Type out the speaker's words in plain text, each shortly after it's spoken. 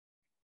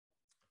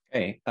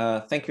Okay,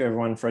 thank you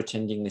everyone for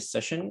attending this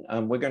session.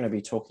 We're going to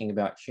be talking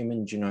about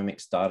human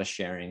genomics data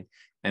sharing,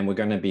 and we're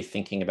going to be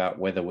thinking about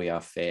whether we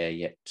are fair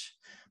yet.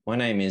 My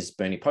name is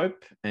Bernie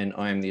Pope, and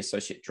I am the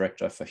Associate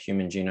Director for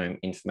Human Genome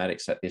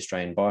Informatics at the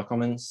Australian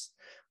BioCommons.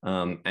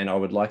 And I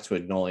would like to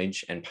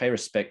acknowledge and pay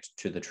respect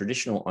to the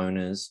traditional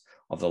owners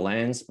of the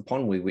lands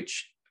upon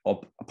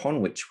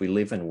which we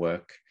live and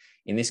work.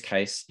 In this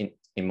case,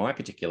 in my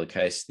particular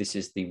case, this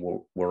is the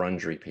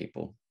Wurundjeri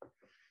people.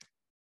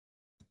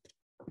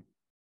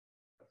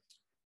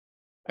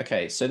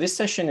 Okay, so this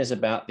session is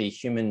about the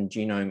Human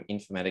Genome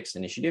Informatics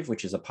Initiative,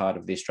 which is a part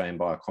of the Australian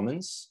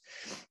BioCommons.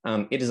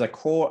 It is a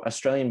core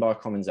Australian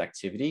BioCommons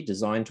activity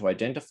designed to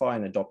identify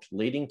and adopt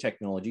leading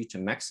technology to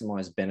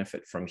maximise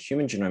benefit from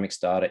human genomics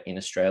data in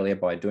Australia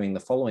by doing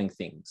the following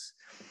things.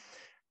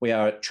 We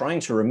are trying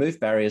to remove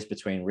barriers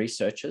between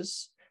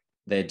researchers,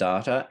 their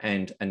data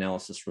and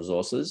analysis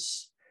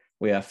resources.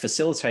 We are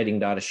facilitating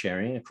data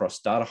sharing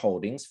across data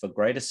holdings for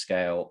greater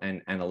scale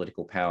and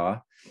analytical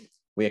power.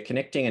 We are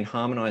connecting and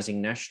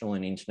harmonising national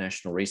and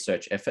international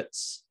research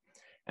efforts,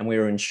 and we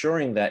are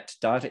ensuring that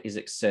data is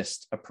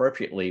accessed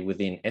appropriately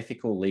within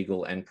ethical,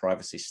 legal, and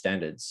privacy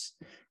standards.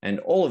 And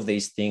all of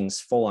these things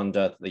fall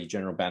under the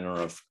general banner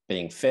of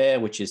being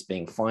fair, which is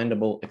being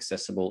findable,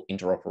 accessible,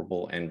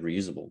 interoperable, and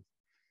reusable.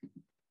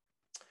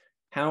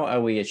 How are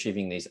we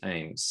achieving these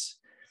aims?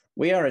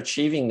 We are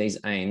achieving these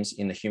aims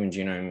in the Human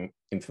Genome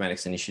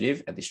Informatics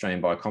Initiative at the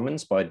Australian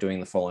BioCommons by doing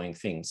the following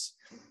things.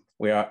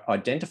 We are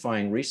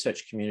identifying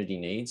research community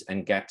needs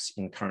and gaps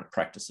in current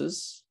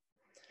practices.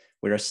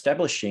 We're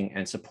establishing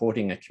and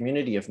supporting a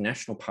community of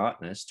national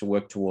partners to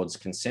work towards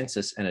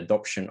consensus and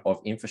adoption of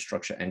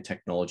infrastructure and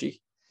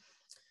technology.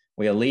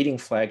 We are leading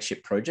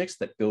flagship projects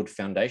that build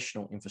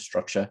foundational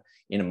infrastructure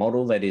in a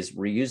model that is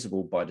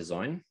reusable by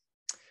design.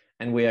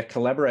 And we are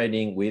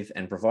collaborating with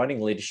and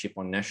providing leadership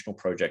on national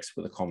projects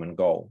with a common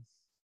goal.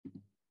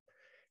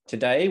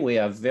 Today, we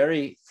are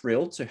very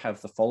thrilled to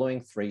have the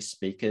following three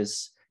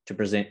speakers to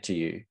present to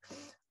you.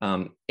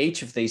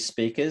 Each of these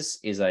speakers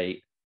is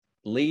a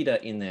leader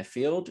in their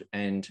field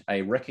and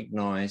a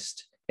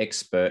recognised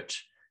expert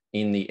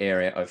in the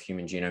area of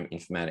human genome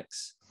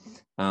informatics.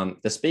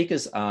 The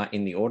speakers are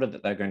in the order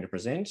that they're going to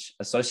present.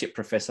 Associate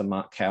Professor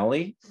Mark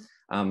Cowley,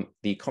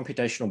 the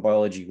Computational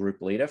Biology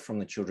Group Leader from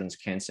the Children's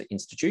Cancer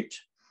Institute.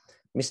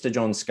 Mr.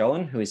 John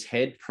Scullen, who is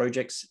Head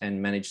Projects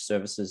and Managed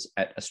Services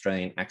at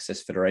Australian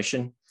Access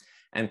Federation.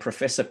 And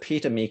Professor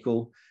Peter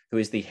Meikle, who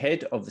is the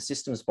head of the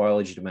Systems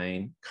Biology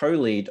domain,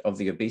 co-lead of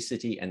the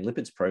Obesity and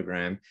Lipids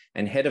program,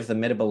 and head of the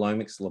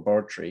Metabolomics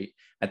laboratory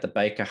at the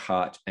Baker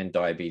Heart and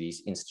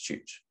Diabetes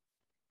Institute.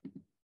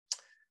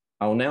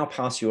 I will now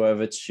pass you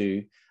over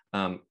to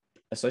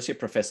Associate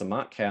Professor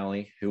Mark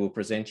Cowley, who will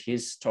present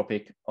his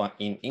topic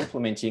in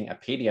implementing a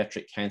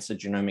pediatric cancer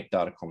genomic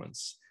data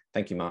commons.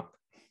 Thank you, Mark.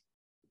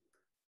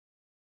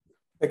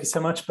 Thank you so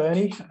much,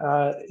 Bernie.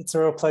 It's a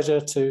real pleasure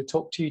to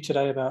talk to you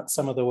today about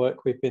some of the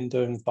work we've been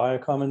doing with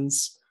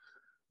BioCommons.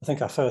 I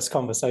think our first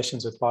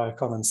conversations with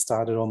BioCommons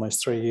started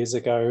almost 3 years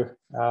ago,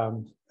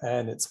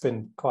 and it's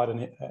been quite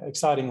an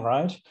exciting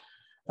ride.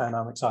 And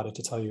I'm excited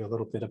to tell you a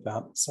little bit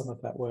about some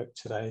of that work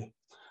today.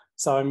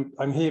 So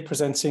I'm here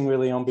presenting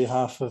really on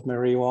behalf of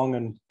Marie Wong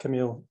and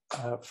Camille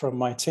from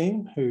my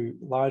team, who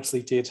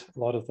largely did a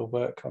lot of the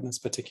work on this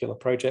particular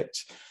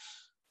project.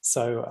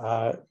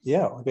 So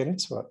yeah, I'll get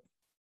into it.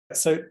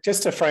 So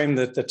just to frame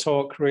the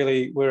talk,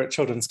 really, we're at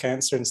Children's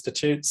Cancer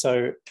Institute,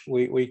 so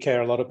we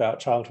care a lot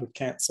about childhood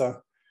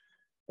cancer.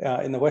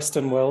 In the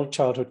Western world,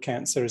 childhood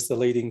cancer is the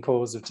leading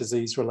cause of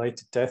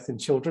disease-related death in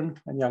children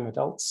and young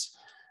adults.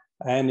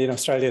 And in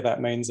Australia,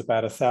 that means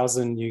about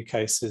 1,000 new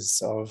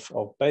cases of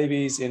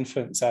babies,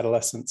 infants,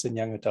 adolescents, and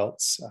young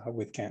adults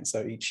with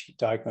cancer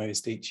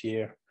diagnosed each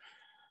year.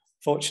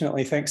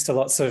 Fortunately, thanks to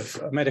lots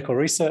of medical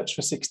research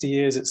for 60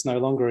 years, it's no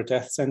longer a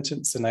death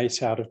sentence, and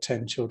 8 out of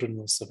 10 children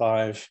will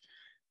survive.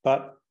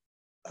 But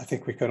I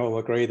think we can all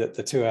agree that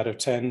the 2 out of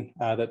 10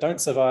 that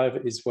don't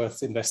survive is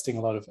worth investing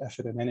a lot of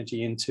effort and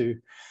energy into.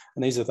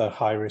 And these are the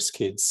high-risk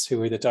kids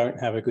who either don't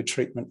have a good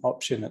treatment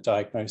option at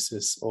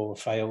diagnosis or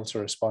fail to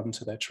respond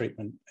to their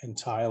treatment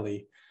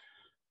entirely.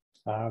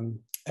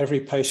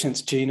 Every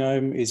patient's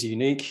genome is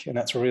unique, and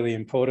that's really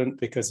important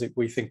because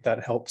we think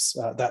that helps,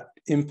 that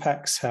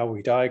impacts how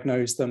we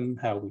diagnose them,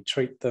 how we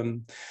treat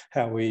them,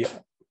 how we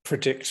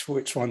predict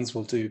which ones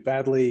will do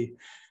badly,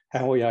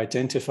 how we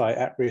identify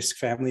at-risk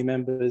family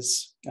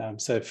members.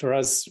 So for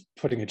us,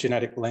 putting a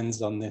genetic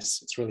lens on this,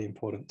 it's really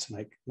important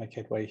to make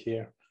headway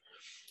here.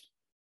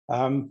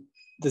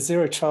 The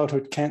Zero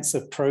Childhood Cancer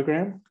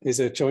Program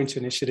is a joint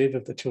initiative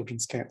of the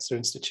Children's Cancer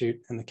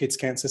Institute and the Kids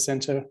Cancer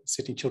Centre,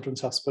 Sydney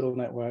Children's Hospital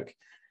Network.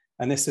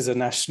 And this is a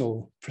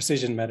national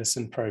precision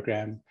medicine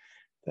program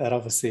that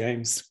obviously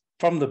aims,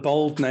 from the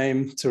bold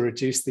name, to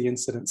reduce the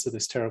incidence of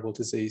this terrible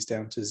disease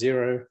down to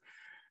 0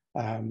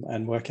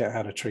 and work out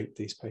how to treat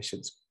these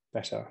patients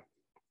better.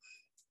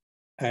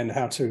 And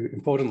how to,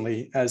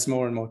 importantly, as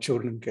more and more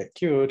children get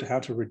cured, how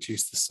to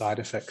reduce the side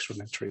effects from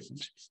their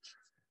treatment.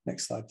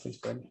 Next slide, please,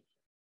 Bernie.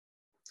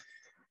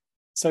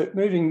 So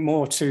moving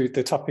more to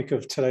the topic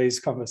of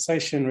today's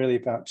conversation, really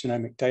about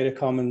Genomic Data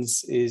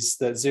Commons, is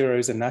that Zero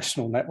is a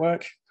national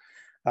network.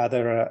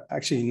 There are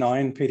actually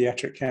 9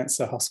 paediatric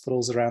cancer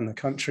hospitals around the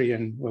country,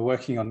 and we're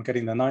working on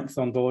getting the 9th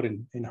on board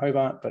in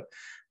Hobart,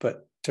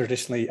 but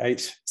traditionally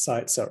 8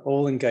 sites are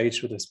all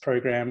engaged with this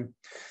program.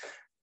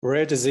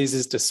 Rare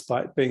diseases,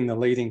 despite being the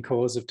leading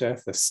cause of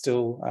death, are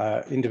still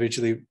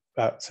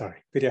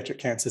pediatric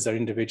cancers are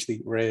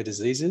individually rare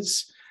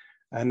diseases.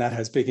 And that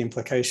has big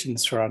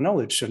implications for our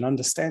knowledge and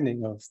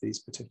understanding of these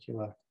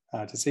particular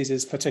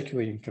diseases,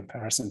 particularly in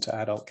comparison to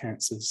adult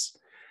cancers,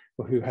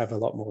 who have a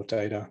lot more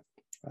data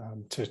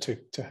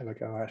to have a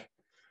go at.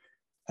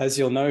 As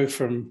you'll know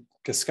from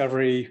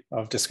discovering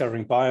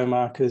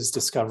biomarkers,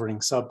 discovering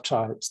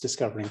subtypes,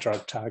 discovering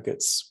drug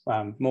targets,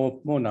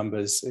 more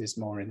numbers is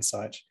more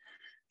insight.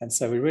 And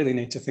so we really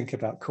need to think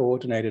about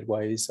coordinated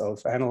ways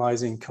of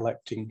analyzing,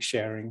 collecting,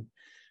 sharing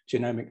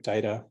genomic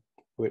data,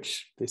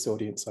 which this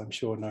audience I'm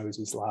sure knows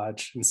is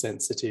large and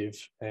sensitive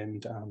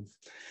and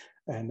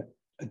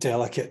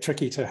delicate,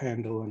 tricky to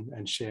handle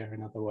and share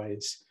in other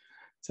ways.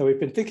 So we've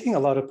been thinking a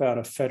lot about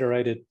a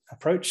federated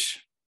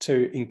approach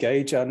to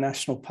engage our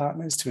national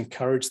partners, to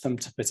encourage them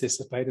to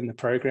participate in the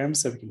program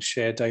so we can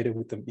share data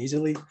with them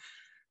easily,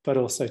 but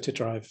also to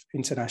drive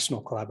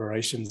international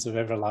collaborations of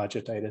ever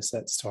larger data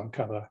sets to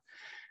uncover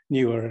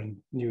newer and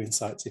new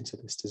insights into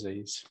this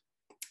disease.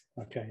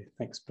 Okay,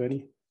 thanks,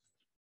 Bernie.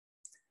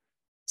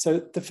 So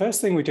the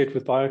first thing we did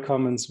with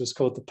BioCommons was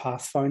called the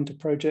Pathfinder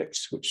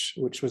project,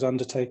 which was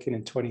undertaken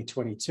in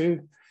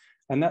 2022.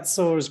 And that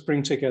saw us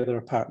bring together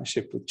a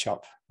partnership with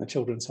CHOP, the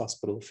Children's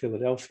Hospital of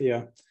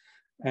Philadelphia,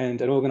 and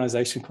an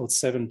organization called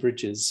Seven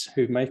Bridges,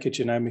 who make a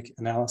genomic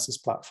analysis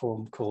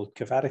platform called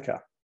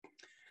Cohorts.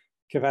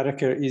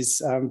 Cohorts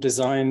is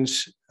designed,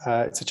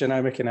 it's a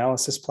genomic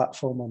analysis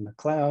platform on the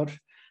cloud.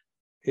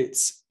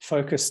 It's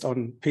focused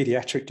on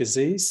pediatric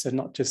disease, so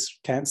not just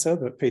cancer,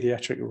 but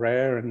pediatric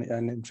rare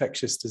and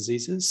infectious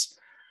diseases.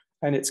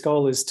 And its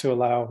goal is to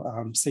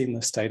allow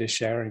seamless data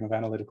sharing of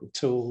analytical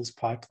tools,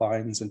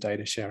 pipelines, and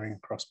data sharing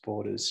across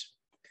borders.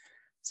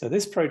 So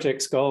this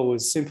project's goal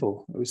was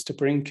simple. It was to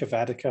bring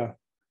Cohorts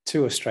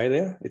to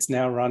Australia. It's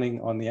now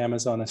running on the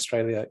Amazon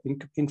Australia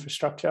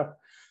infrastructure.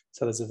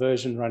 So there's a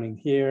version running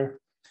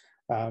here.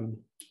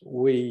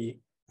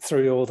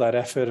 Through all that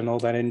effort and all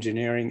that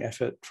engineering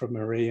effort from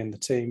Marie and the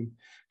team,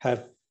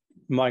 have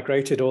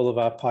migrated all of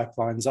our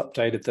pipelines,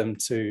 updated them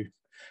to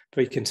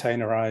be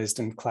containerized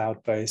and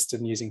cloud-based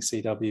and using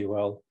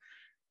CWL.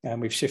 And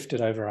we've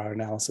shifted over our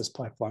analysis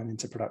pipeline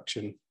into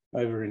production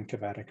over in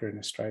Cohorts in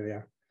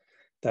Australia.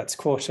 That's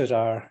quartered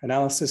our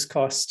analysis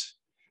cost,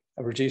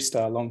 reduced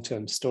our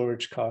long-term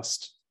storage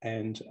cost,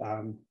 and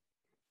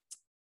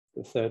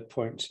the third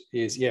point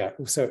is,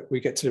 so we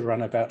get to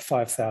run about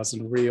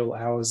 5,000 real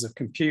hours of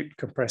compute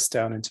compressed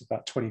down into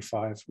about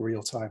 25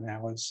 real-time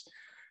hours,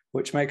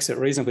 which makes it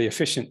reasonably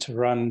efficient to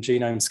run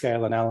genome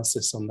scale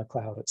analysis on the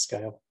cloud at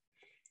scale.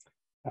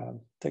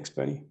 Thanks,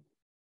 Bernie.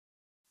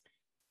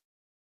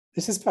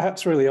 This is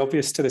perhaps really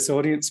obvious to this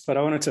audience, but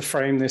I wanted to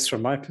frame this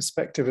from my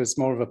perspective as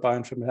more of a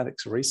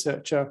bioinformatics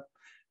researcher,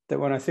 that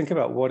when I think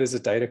about what is a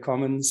data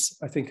commons,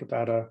 I think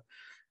about a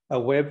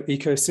web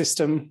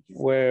ecosystem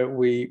where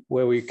we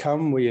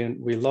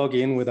log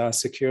in with our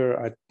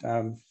secure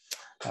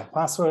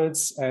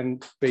passwords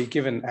and be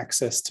given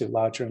access to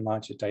larger and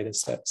larger data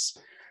sets.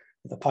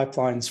 The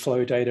pipelines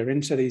flow data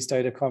into these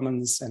data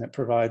commons, and it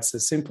provides a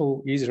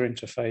simple user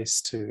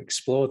interface to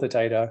explore the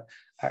data,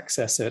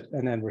 access it,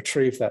 and then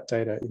retrieve that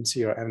data into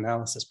your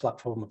analysis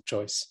platform of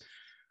choice.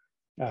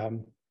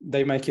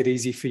 They make it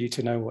easy for you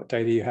to know what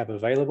data you have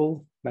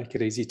available, make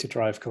it easy to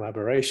drive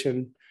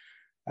collaboration.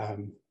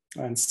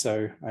 And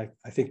so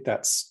I think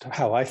that's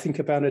how I think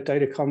about a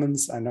data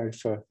commons. I know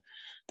for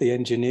the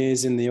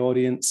engineers in the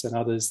audience and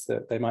others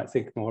that they might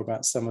think more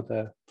about some of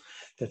the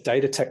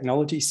data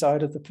technology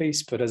side of the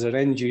piece, but as an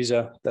end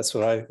user, that's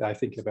what I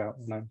think about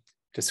when I'm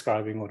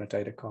describing what a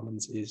data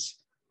commons is.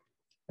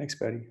 Thanks,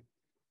 Bertie.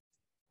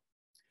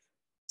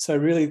 So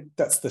really,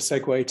 that's the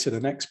segue to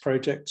the next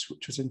project,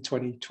 which was in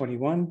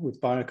 2021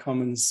 with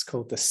BioCommons,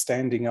 called the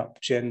Standing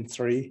Up Gen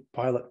 3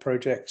 pilot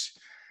project,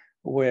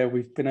 where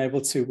we've been able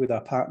to, with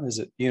our partners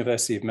at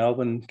University of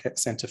Melbourne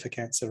Centre for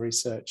Cancer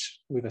Research,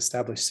 we've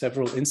established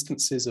several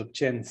instances of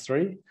Gen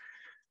 3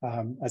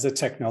 as a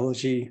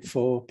technology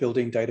for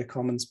building data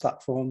commons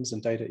platforms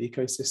and data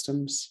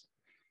ecosystems.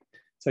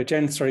 So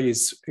Gen 3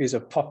 is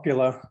a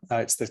popular,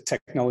 it's the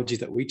technology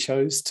that we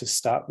chose to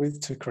start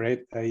with to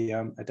create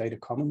a data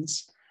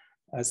commons.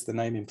 As the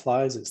name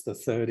implies, it's the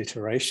third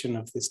iteration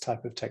of this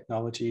type of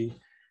technology.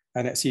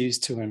 And it's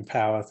used to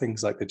empower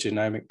things like the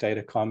Genomic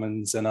Data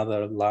Commons and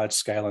other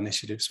large-scale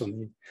initiatives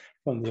from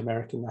the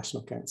American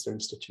National Cancer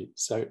Institute.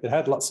 So it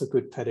had lots of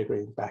good pedigree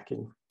and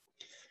backing.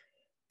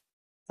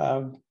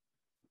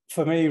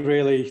 For me,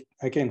 really,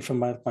 again, from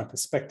my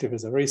perspective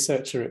as a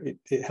researcher,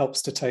 it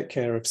helps to take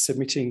care of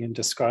submitting and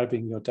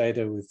describing your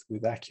data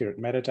with accurate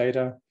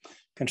metadata,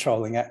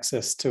 controlling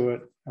access to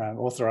it,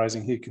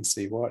 authorizing who can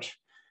see what,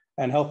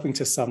 and helping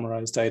to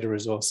summarize data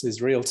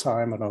resources real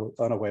time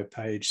on a web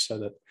page so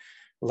that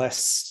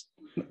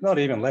not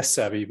even less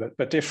savvy,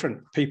 but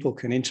different people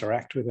can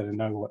interact with it and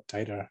know what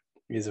data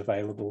is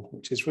available,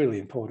 which is really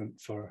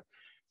important for,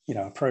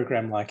 a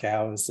program like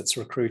ours that's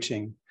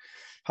recruiting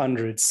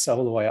hundreds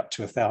all the way up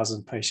to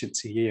 1,000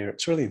 patients a year.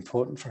 It's really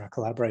important for our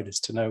collaborators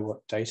to know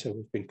what data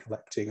we've been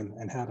collecting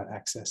and how to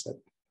access it.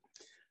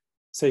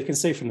 So you can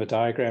see from the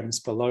diagrams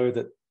below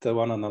that the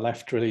one on the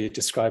left really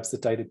describes the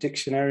data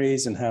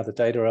dictionaries and how the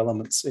data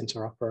elements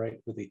interoperate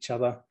with each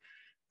other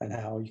and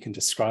how you can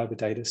describe a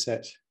data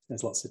set.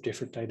 There's lots of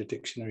different data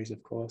dictionaries,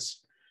 of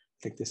course. I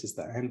think this is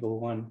the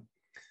Anvil one.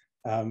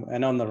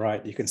 And on the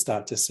right, you can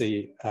start to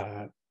see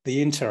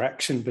the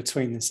interaction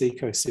between this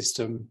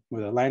ecosystem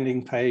with a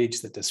landing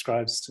page that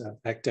describes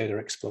a data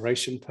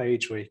exploration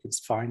page where you can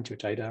find your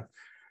data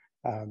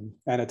and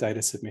a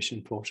data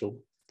submission portal.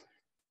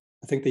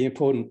 I think the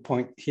important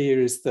point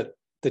here is that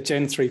the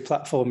Gen3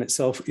 platform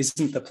itself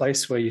isn't the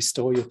place where you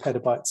store your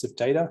petabytes of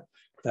data.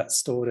 That's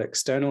stored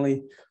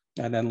externally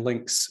and then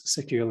links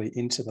securely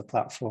into the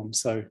platform.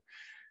 So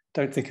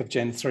don't think of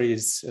Gen3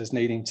 as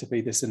needing to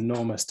be this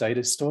enormous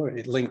data store.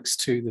 It links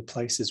to the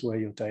places where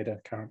your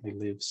data currently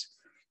lives,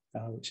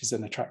 which is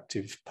an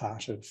attractive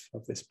part of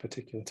this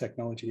particular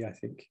technology, I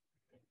think.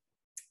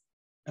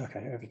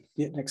 Okay,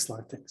 next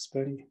slide, thanks,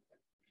 Bertie.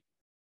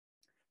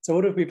 So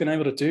what have we been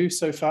able to do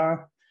so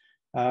far?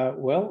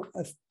 Well,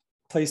 I'm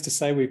pleased to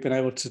say we've been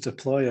able to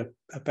deploy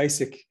a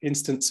basic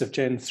instance of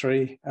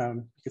Gen3.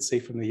 You can see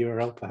from the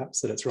URL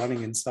perhaps that it's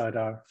running inside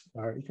our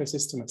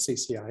ecosystem at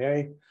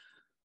CCIA.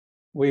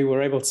 We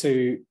were able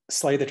to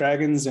slay the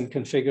dragons and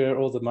configure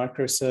all the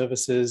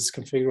microservices,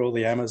 configure all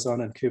the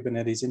Amazon and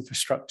Kubernetes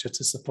infrastructure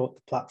to support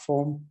the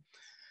platform.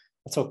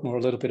 I'll talk more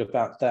a little bit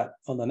about that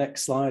on the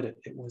next slide.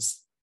 It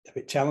was a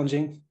bit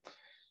challenging.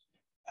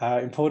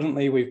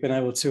 Importantly, we've been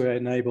able to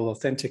enable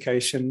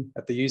authentication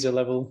at the user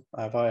level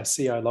via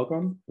CI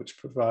logon, which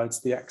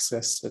provides the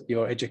access at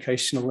your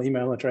educational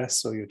email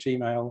address or your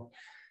Gmail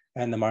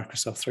and the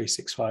Microsoft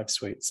 365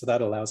 suite. So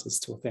that allows us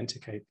to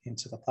authenticate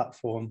into the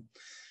platform.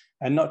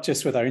 And not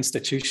just with our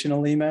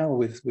institutional email,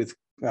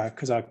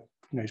 because our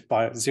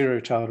Zero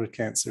Childhood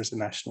Cancer is a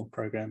national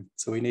program.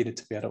 So we needed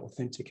to be able to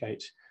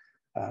authenticate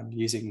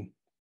using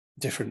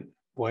different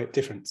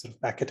sort of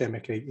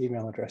academic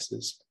email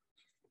addresses.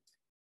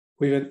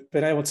 We've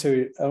been able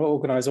to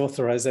organize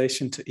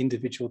authorization to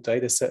individual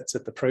data sets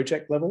at the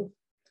project level,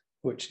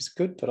 which is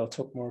good, but I'll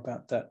talk more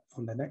about that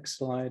on the next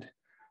slide.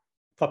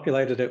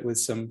 Populated it with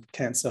some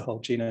cancer whole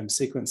genome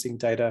sequencing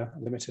data, a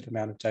limited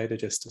amount of data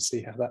just to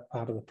see how that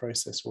part of the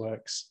process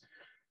works.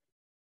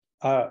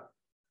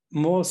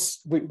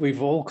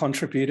 We've all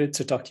contributed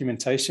to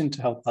documentation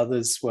to help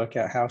others work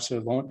out how to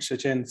launch a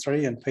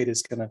Gen3, and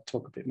Peter's going to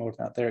talk a bit more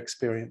about their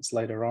experience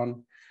later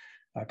on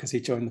because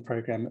he joined the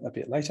program a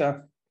bit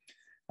later.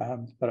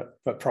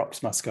 But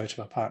props must go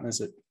to our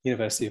partners at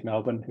University of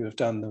Melbourne who have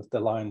done the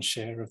lion's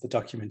share of the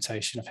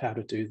documentation of how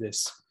to do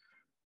this.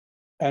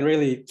 And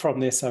really from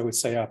this, I would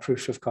say our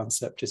proof of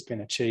concept has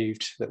been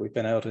achieved, that we've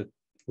been able to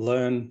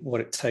learn what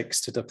it takes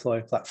to deploy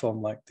a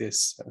platform like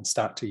this and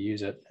start to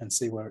use it and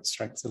see where its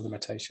strengths and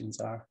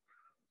limitations are.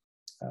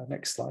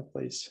 Next slide,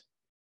 please.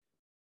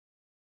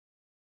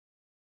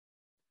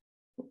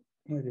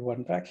 Maybe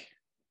one back.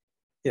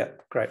 Yeah,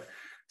 great.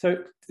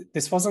 So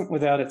this wasn't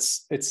without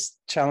its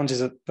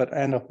challenges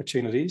and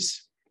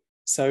opportunities.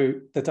 So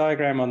the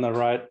diagram on the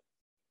right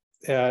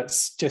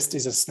just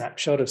is a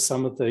snapshot of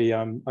some of the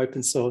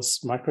open source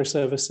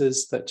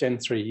microservices that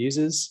Gen3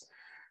 uses.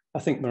 I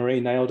think Marie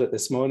nailed it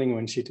this morning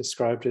when she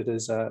described it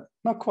as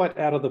not quite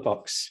out of the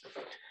box.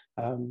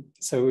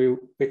 So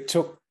it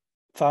took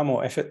far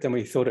more effort than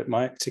we thought it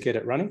might to get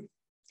it running.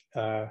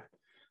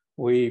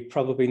 We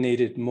probably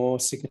needed more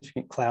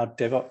significant cloud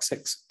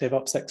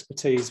DevOps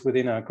expertise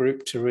within our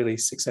group to really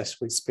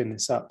successfully spin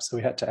this up. So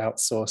we had to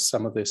outsource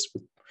some of this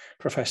with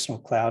professional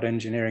cloud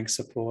engineering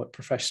support,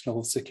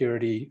 professional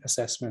security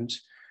assessment,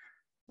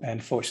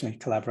 and fortunately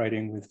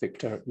collaborating with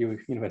Victor at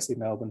University of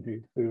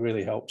Melbourne, who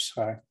really helped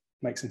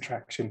make some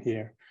traction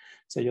here.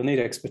 So you'll need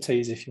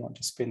expertise if you want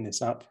to spin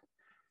this up.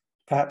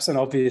 Perhaps an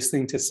obvious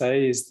thing to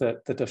say is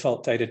that the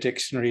default data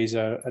dictionaries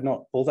are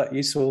not all that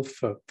useful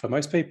for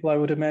most people, I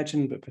would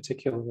imagine, but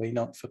particularly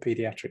not for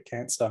pediatric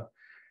cancer.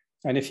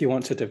 And if you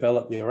want to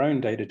develop your own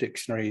data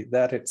dictionary,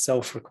 that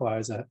itself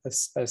requires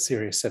a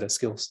serious set of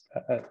skills,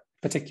 a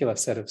particular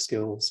set of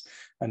skills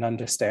and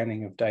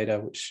understanding of data,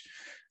 which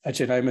a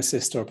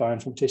genomicist or a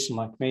bioinformatician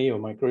like me or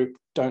my group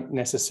don't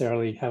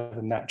necessarily have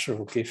a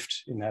natural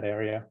gift in that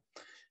area.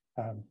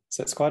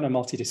 So it's quite a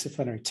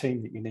multidisciplinary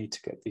team that you need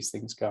to get these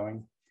things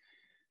going.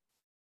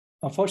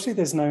 Unfortunately,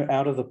 there's no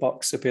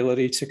out-of-the-box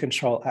ability to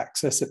control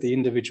access at the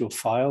individual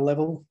file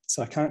level.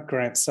 So I can't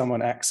grant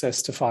someone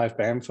access to 5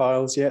 BAM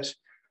files yet.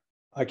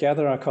 I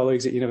gather our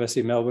colleagues at University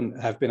of Melbourne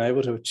have been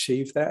able to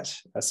achieve that.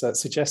 So it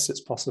suggests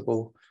it's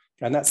possible.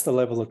 And that's the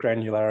level of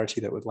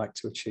granularity that we'd like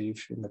to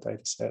achieve in the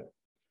data set.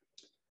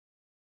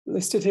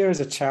 Listed here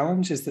as a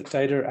challenge is that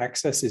data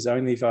access is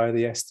only via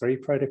the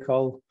S3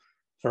 protocol.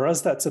 For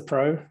us, that's a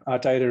pro. Our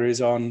data is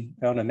on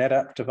a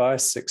NetApp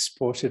device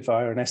exported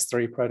via an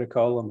S3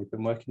 protocol, and we've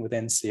been working with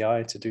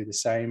NCI to do the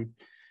same.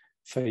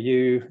 For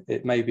you,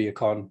 it may be a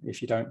con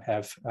if you don't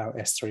have our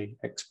S3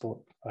 export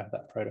via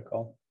that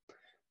protocol.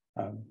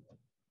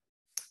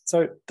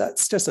 So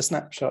that's just a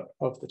snapshot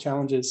of the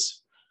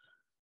challenges,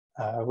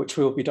 which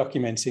we'll be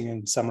documenting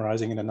and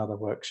summarizing in another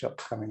workshop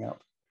coming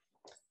up.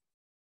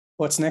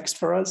 What's next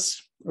for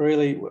us?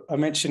 Really, I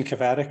mentioned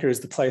Paediatric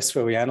is the place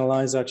where we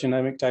analyze our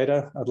genomic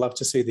data. I'd love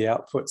to see the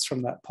outputs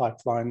from that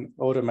pipeline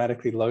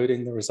automatically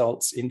loading the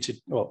results into,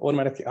 or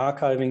automatically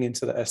archiving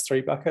into the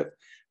S3 bucket,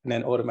 and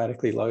then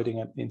automatically loading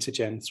it into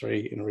Gen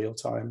 3 in real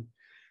time.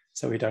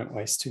 So we don't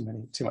waste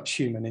too much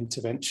human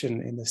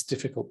intervention in this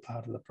difficult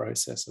part of the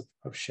process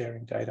of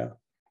sharing data.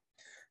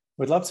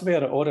 We'd love to be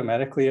able to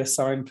automatically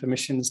assign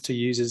permissions to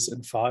users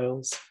and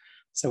files.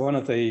 So one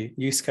of the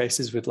use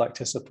cases we'd like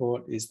to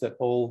support is that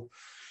all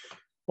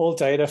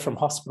data from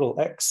Hospital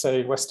X,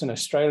 so Western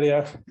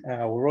Australia,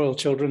 our Royal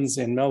Children's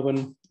in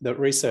Melbourne, that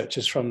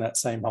researchers from that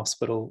same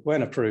hospital,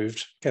 when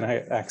approved, can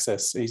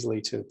access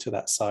easily to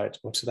that site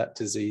or to that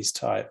disease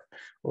type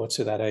or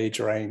to that age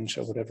range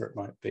or whatever it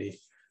might be.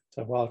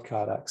 So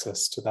wildcard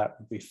access to that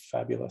would be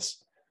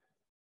fabulous.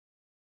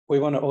 We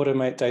want to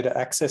automate data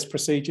access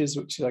procedures,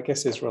 which I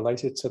guess is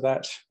related to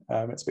that.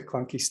 It's a bit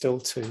clunky still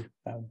to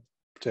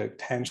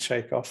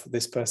handshake off that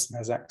this person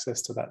has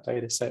access to that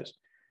data set.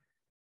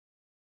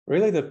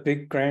 Really, the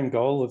big grand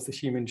goal of the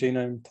Human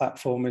Genome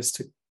Platform is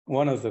to,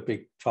 one of the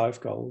big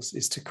 5 goals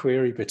is to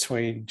query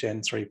between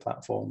Gen 3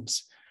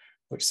 platforms,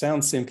 which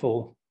sounds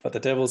simple, but the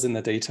devil's in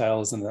the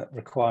details, and that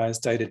requires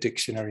data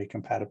dictionary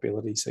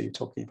compatibility. So you're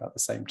talking about the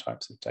same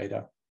types of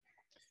data.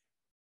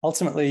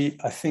 Ultimately,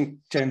 I think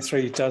Gen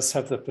 3 does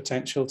have the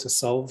potential to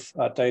solve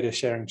our data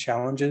sharing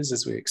challenges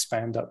as we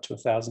expand up to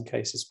 1,000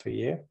 cases per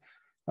year.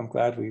 I'm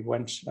glad we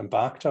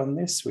embarked on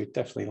this. We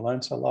definitely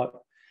learned a lot,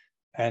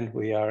 and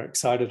we are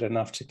excited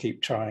enough to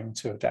keep trying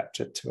to adapt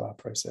it to our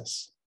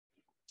process.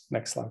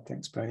 Next slide,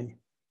 thanks, Bernie.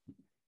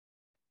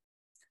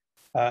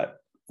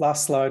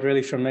 Last slide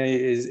really from me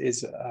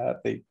is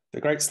the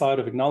great slide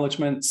of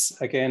acknowledgements.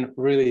 Again,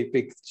 really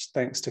big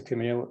thanks to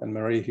Camille and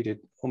Marie, who did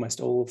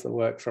almost all of the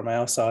work from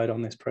our side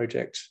on this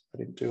project. I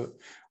didn't do it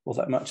all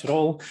that much at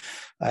all.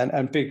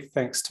 And big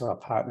thanks to our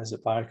partners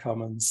at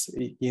BioCommons,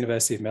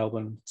 University of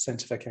Melbourne,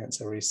 Centre for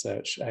Cancer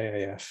Research,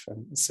 AAF,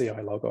 and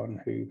CI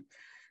Logon, who,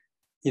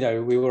 you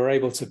know, we were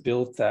able to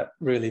build that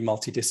really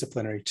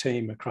multidisciplinary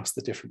team across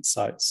the different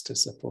sites to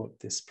support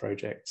this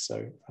project.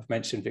 So I've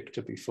mentioned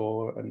Victor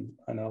before,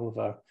 and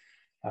Oliver,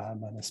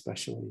 and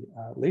especially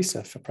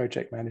Lisa for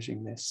project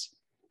managing this.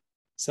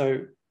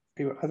 So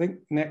I think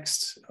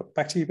next,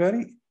 back to you,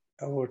 Bernie,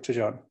 or to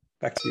John?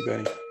 Back to you,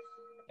 Bernie.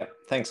 Yep.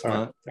 Thanks, Mark.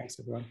 Right. Thanks,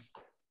 everyone.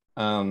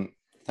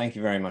 Thank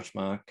you very much,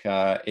 Mark.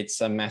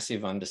 It's a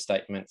massive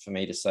understatement for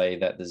me to say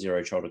that the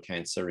Zero Childhood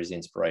Cancer is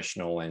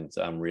inspirational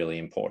and really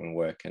important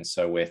work. And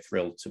so we're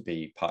thrilled to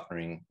be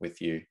partnering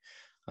with you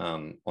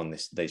on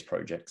these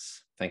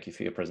projects. Thank you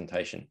for your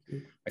presentation.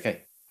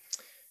 Okay,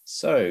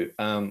 so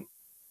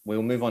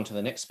we'll move on to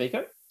the next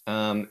speaker.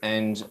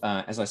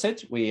 As I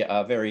said, we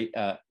are very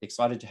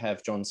excited to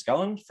have John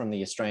Scullen from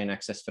the Australian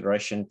Access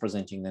Federation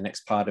presenting the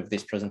next part of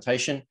this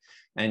presentation.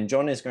 And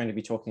John is going to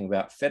be talking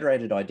about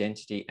federated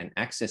identity and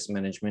access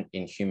management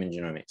in human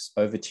genomics.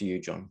 Over to you,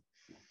 John.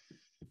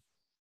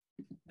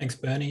 Thanks,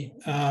 Bernie.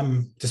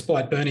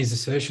 Despite Bernie's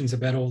assertions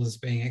about all of us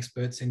being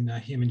experts in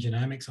human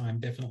genomics, I'm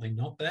definitely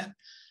not that.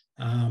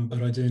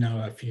 But I do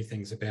know a few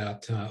things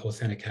about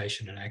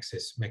authentication and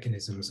access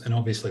mechanisms. And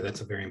obviously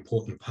that's a very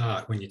important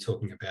part when you're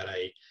talking about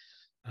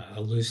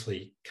a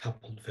loosely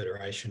coupled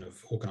federation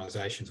of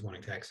organisations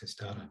wanting to access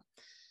data.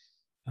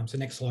 So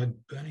next slide,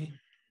 Bernie.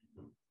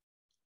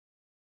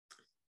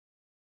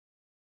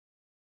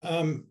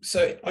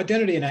 So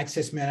identity and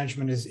access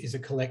management is a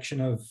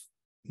collection of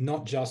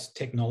not just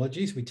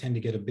technologies. We tend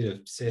to get a bit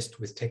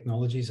obsessed with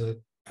technologies a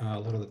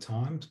lot of the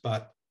times,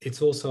 but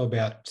it's also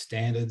about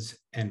standards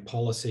and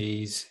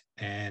policies,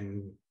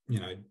 and, you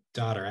know,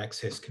 data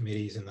access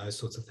committees and those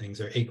sorts of things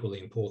are equally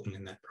important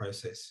in that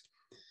process.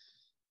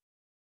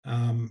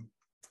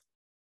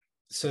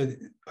 So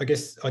I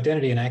guess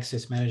identity and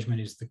access management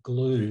is the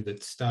glue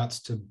that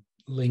starts to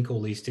link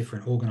all these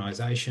different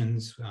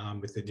organisations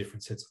with the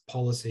different sets of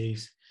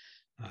policies,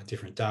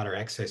 different data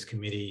access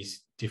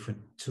committees, different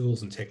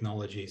tools and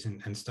technologies,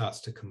 and starts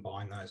to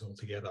combine those all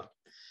together.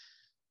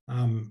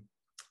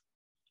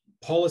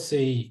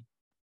 Policy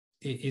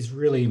is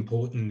really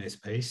important in this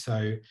piece.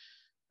 So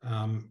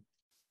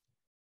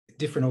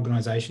different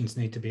organisations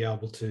need to be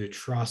able to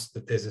trust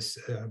that there's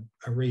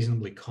a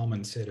reasonably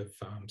common set of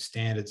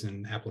standards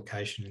and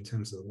application in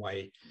terms of the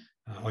way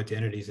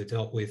identities are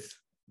dealt with,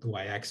 the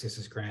way access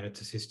is granted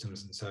to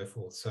systems and so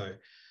forth. So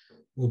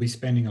we'll be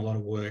spending a lot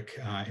of work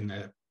in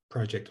the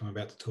project I'm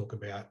about to talk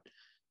about,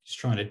 just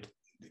trying to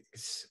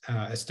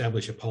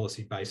establish a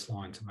policy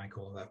baseline to make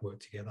all of that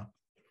work together.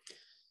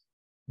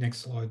 Next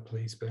slide,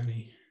 please,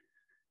 Bernie.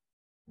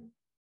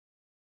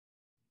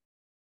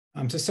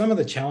 So some of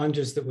the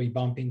challenges that we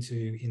bump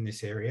into in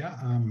this area,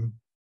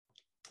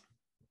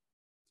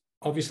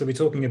 obviously we're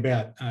talking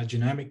about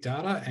genomic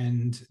data,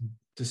 and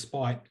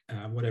despite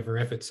whatever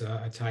efforts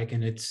are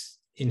taken, it's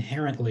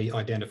inherently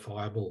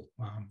identifiable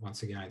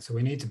once again. So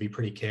we need to be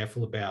pretty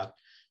careful about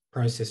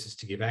processes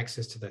to give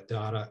access to that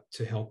data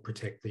to help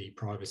protect the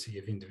privacy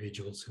of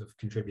individuals who have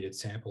contributed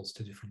samples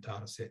to different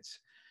data sets.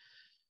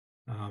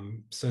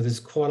 So there's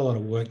quite a lot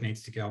of work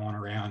needs to go on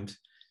around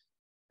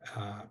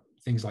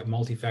things like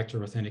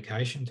multi-factor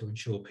authentication to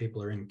ensure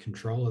people are in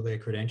control of their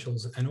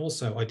credentials, and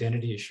also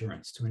identity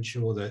assurance to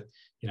ensure that,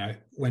 you know,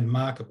 when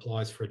Mark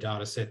applies for a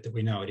data set, that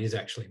we know it is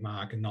actually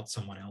Mark and not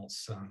someone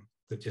else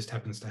that just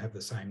happens to have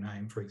the same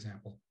name, for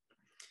example.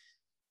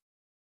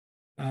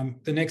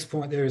 The next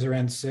point there is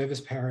around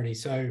service parity.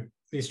 So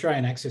the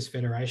Australian Access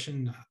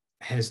Federation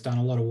has done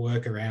a lot of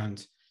work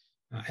around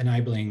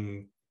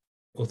enabling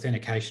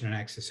authentication and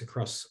access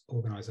across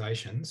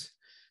organisations.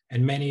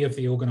 And many of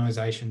the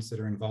organisations that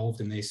are involved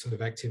in these sort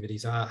of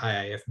activities are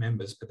AAF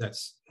members, but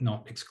that's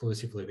not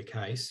exclusively the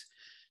case.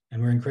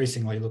 And we're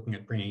increasingly looking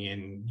at bringing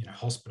in, you know,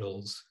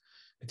 hospitals,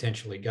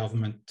 potentially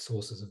government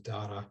sources of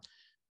data,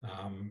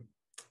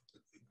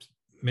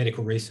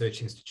 medical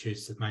research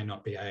institutes that may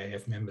not be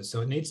AAF members.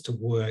 So it needs to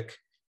work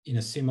in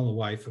a similar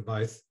way for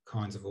both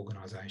kinds of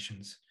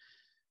organisations.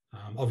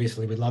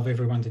 Obviously, we'd love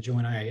everyone to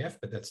join AAF,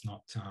 but that's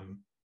not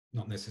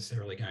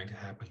necessarily going to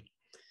happen.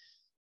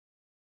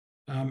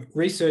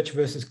 Research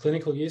versus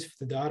clinical use for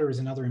the data is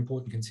another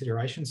important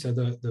consideration. So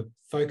the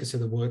focus of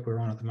the work we're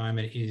on at the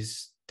moment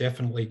is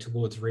definitely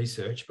towards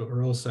research, but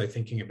we're also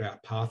thinking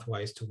about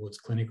pathways towards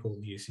clinical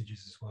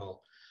usages as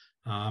well.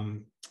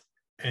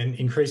 And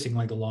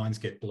increasingly the lines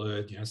get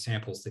blurred. You know,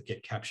 samples that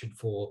get captured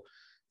for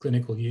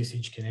clinical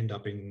usage can end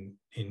up in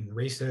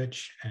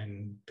research,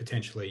 and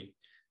potentially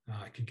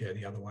it could go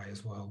the other way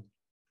as well.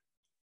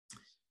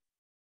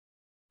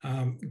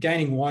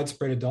 Gaining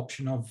widespread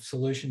adoption of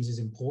solutions is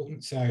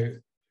important. So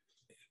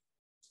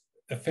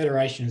a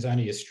federation is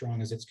only as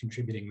strong as its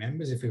contributing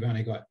members. If we've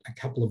only got a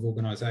couple of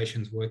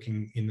organisations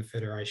working in the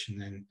federation,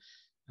 then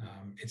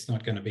it's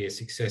not going to be as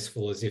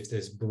successful as if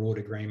there's broad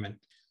agreement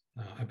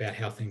about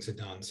how things are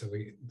done. So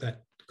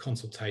that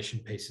consultation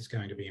piece is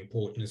going to be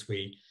important as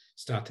we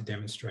start to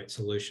demonstrate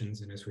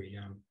solutions and as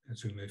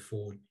we move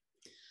forward.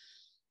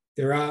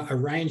 There are a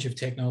range of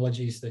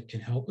technologies that can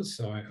help us.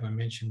 So I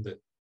mentioned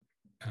that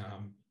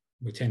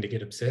we tend to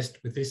get obsessed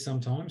with this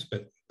sometimes,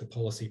 but the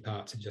policy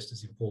parts are just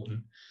as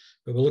important.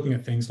 But we're looking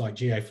at things like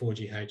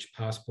GA4GH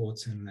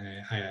passports and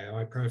their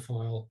AAI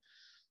profile,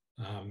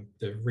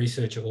 the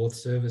researcher auth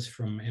service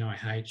from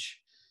NIH,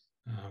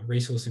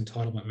 resource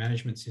entitlement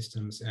management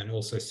systems, and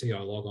also CI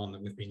Logon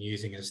that we've been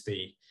using as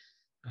the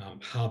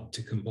hub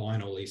to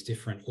combine all these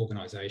different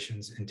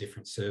organisations and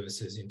different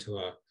services into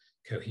a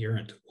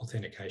coherent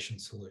authentication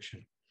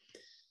solution.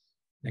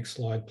 Next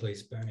slide,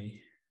 please,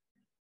 Bernie.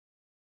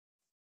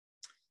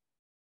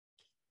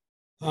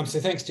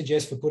 So thanks to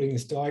Jess for putting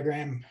this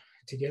diagram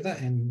together,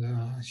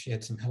 and she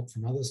had some help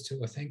from others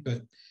too, I think.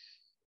 But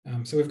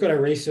so we've got a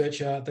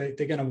researcher. They're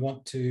going to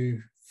want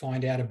to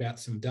find out about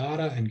some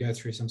data and go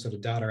through some sort of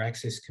data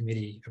access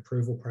committee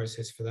approval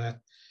process for that.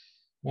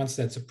 Once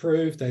that's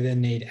approved, they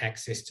then need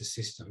access to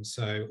systems.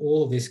 So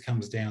all of this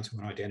comes down to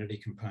an identity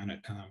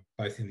component,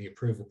 both in the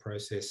approval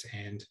process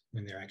and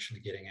when they're actually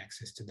getting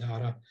access to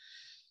data.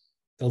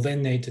 They'll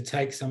then need to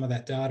take some of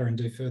that data and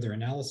do further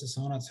analysis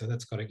on it. So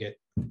that's got to get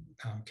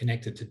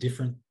connected to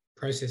different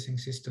processing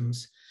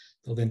systems.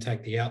 They'll then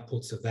take the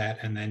outputs of that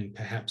and then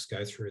perhaps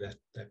go through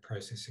that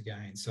process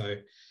again. So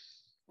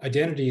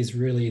identity is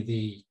really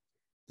the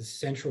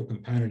central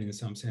component in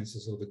some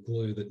senses, or the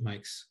glue that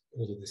makes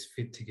all of this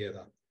fit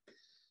together.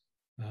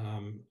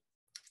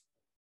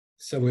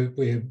 So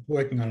we're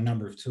working on a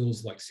number of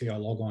tools like CI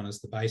Logon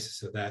as the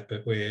basis of that,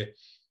 but we're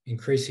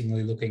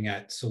increasingly looking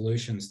at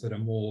solutions that are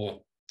more,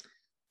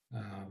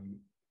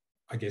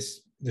 I guess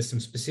there's some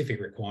specific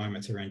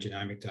requirements around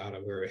genomic data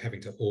where we're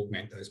having to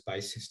augment those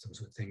base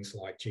systems with things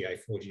like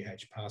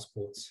GA4GH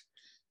passports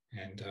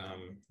and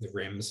the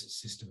REMS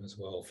system as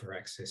well for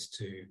access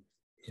to,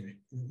 you know,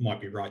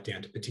 might be right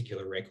down to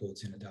particular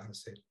records in a data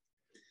set.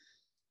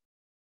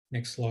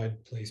 Next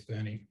slide, please,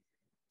 Bernie.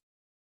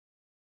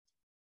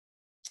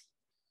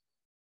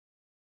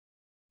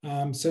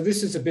 So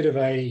this is a bit of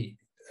a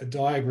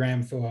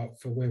diagram for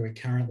where we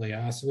currently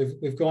are. So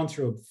we've gone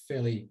through a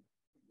fairly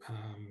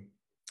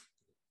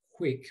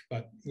quick,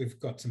 but we've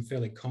got some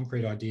fairly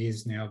concrete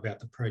ideas now about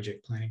the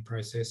project planning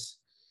process.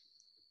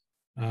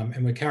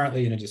 And we're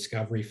currently in a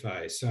discovery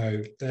phase.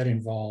 So that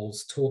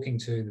involves talking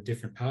to the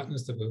different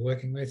partners that we're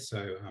working with.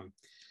 So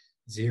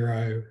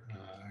Xero,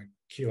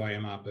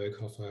 QAMR,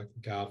 Berghofer,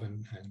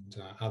 Garvin, and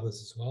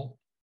others as well.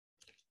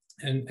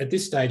 And at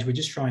this stage, we're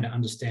just trying to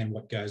understand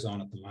what goes on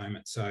at the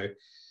moment. So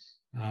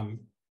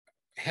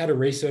how do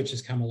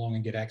researchers come along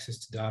and get access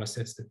to data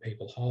sets that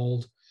people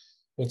hold?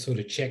 What sort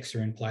of checks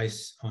are in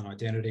place on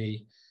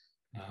identity?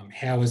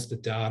 How is the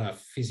data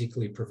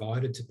physically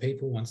provided to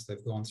people once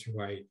they've gone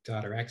through a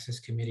data access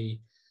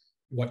committee?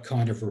 What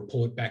kind of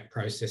report back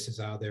processes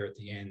are there at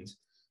the end?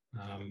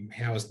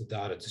 How is the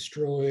data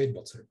destroyed?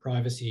 What sort of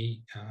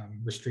privacy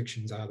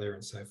restrictions are there,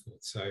 and so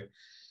forth? So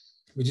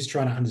we're just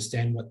trying to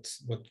understand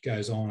what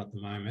goes on at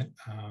the moment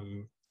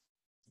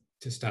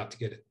to start to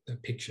get a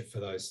picture for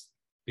those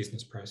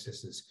business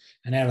processes.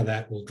 And out of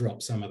that, we'll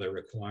drop some of the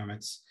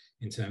requirements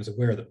in terms of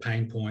where are the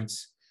pain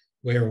points,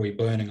 where are we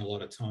burning a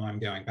lot of time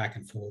going back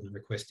and forth and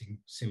requesting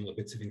similar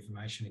bits of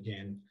information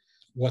again,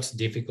 what's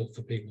difficult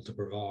for people to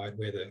provide,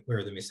 where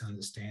are the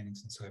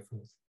misunderstandings and so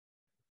forth.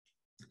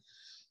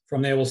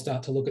 From there, we'll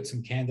start to look at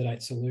some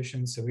candidate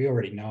solutions. So we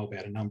already know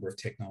about a number of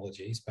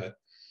technologies, but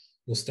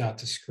we'll start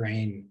to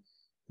screen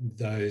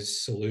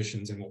those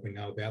solutions and what we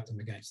know about them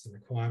against the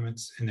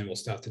requirements, and then we'll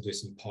start to do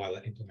some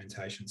pilot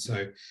implementation.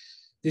 So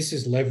this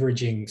is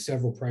leveraging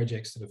several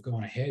projects that have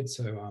gone ahead.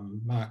 So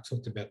Mark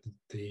talked about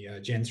the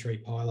Gen 3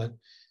 pilot.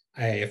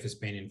 AAF has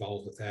been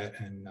involved with that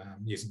and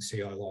using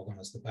CI Logon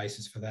as the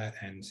basis for that.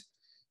 And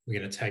we're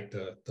going to take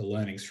the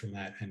learnings from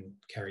that and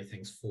carry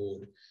things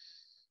forward.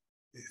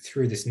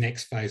 Through this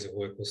next phase of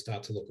work, we'll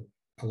start to look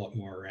a lot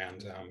more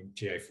around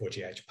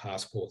GA4GH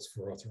passports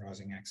for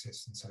authorising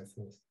access and so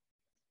forth.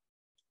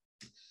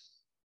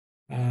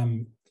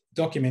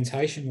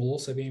 Documentation will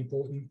also be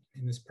important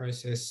in this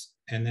process.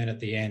 And then at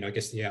the end, I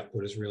guess the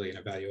output is really an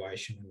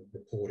evaluation and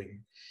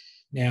reporting.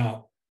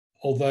 Now,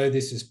 although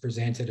this is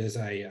presented as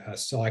a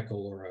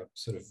cycle or a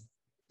sort of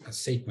a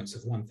sequence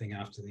of one thing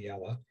after the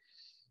other,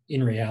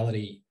 in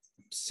reality,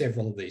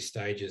 several of these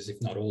stages,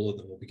 if not all of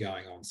them, will be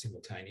going on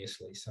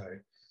simultaneously. So,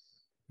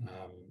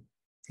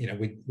 you know,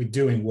 we're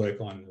doing work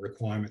on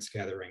requirements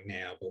gathering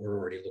now, but we're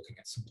already looking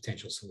at some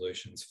potential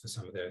solutions for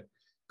some of the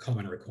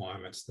common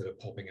requirements that are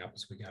popping up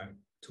as we go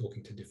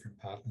talking to different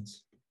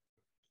partners.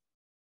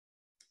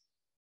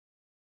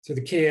 So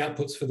the key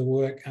outputs for the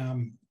work,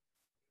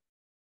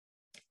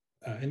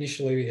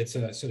 initially it's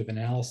a sort of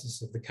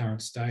analysis of the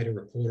current state, a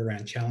report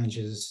around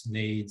challenges,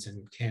 needs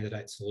and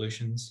candidate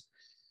solutions.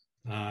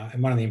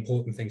 And one of the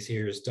important things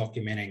here is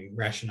documenting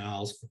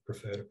rationales for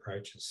preferred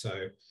approaches.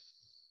 So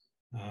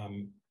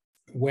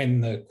when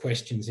the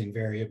questions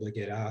invariably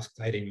get asked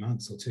 18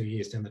 months or 2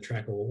 years down the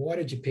track, well, why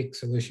did you pick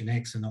solution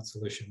X and not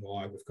solution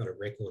Y? We've got a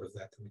record of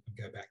that we can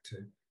go back to.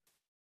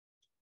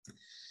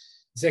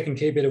 The second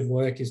key bit of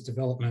work is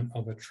development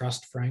of a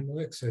trust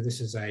framework. So this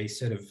is a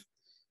set of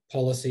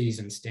policies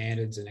and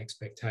standards and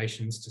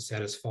expectations to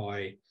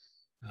satisfy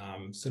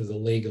sort of the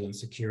legal and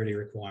security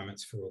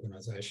requirements for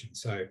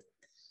organisations. So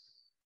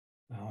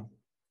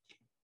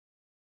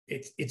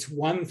it's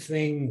one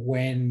thing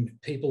when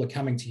people are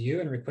coming to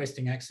you and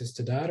requesting access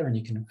to data, and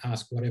you can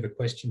ask whatever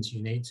questions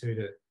you need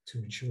to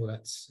ensure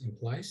that's in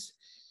place.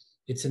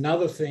 It's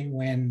another thing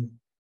when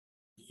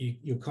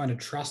you're kind of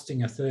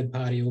trusting a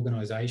third-party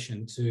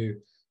organisation to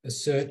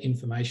assert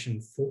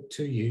information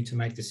to you to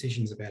make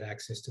decisions about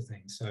access to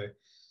things. So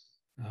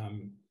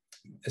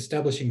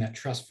establishing that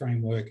trust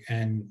framework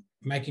and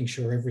making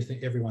sure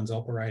everyone's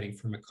operating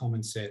from a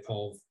common set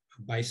of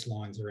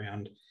baselines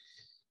around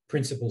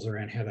principles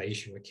around how they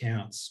issue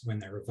accounts, when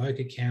they revoke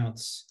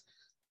accounts,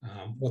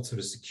 what sort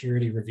of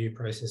security review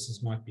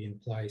processes might be in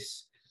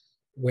place,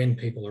 when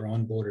people are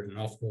onboarded and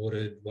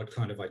offboarded, what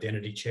kind of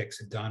identity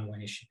checks are done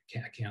when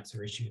accounts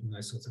are issued, and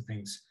those sorts of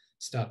things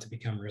start to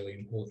become really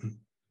important.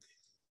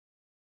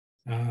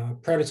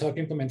 Prototype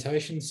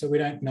implementation. So we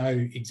don't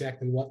know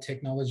exactly what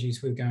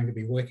technologies we're going to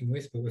be working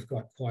with, but we've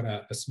got quite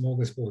a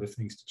smorgasbord of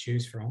things to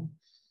choose from.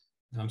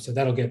 So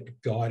that'll get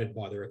guided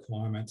by the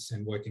requirements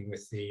and working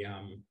with the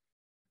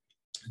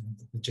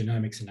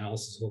genomics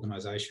analysis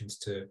organisations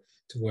to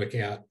work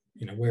out,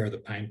 you know, where are the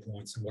pain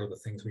points and what are the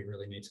things we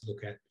really need to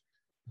look at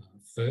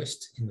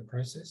first in the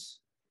process.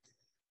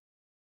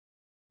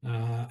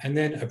 And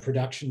then a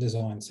production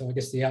design. So I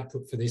guess the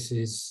output for this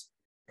is,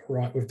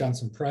 right, we've done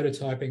some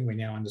prototyping, we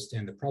now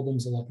understand the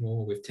problems a lot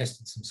more, we've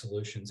tested some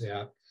solutions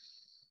out,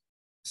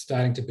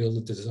 starting to build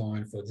a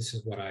design for this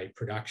is what a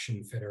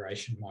production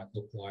federation might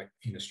look like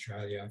in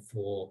Australia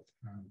for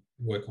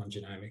work on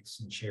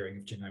genomics and sharing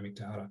of genomic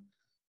data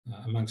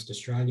amongst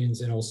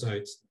Australians, and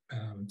also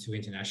to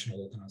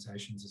international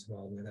organisations as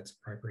well, where that's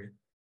appropriate.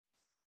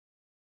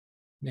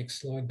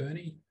 Next slide,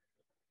 Bernie.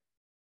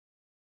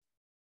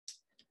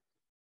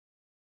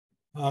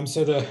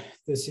 So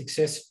the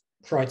success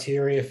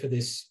criteria for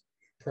this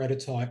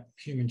prototype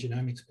human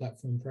genomics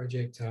platform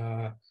project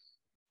are,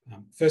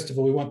 first of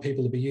all, we want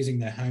people to be using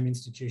their home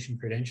institution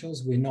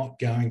credentials. We're not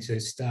going to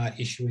start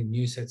issuing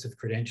new sets of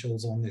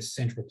credentials on this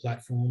central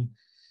platform.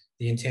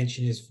 The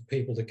intention is for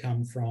people to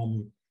come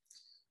from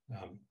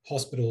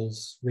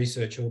hospitals,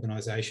 research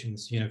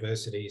organisations,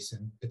 universities,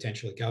 and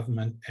potentially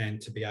government,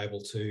 and to be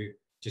able to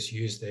just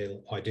use their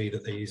ID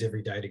that they use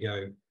every day to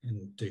go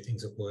and do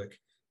things at work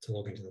to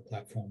log into the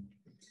platform.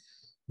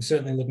 We're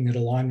certainly looking at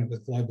alignment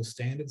with global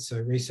standards. So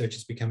research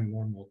is becoming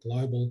more and more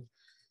global,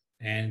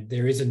 and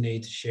there is a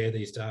need to share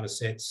these data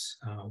sets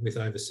with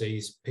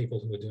overseas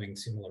people who are doing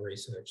similar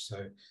research.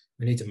 So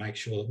we need to make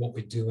sure that what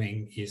we're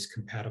doing is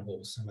compatible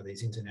with some of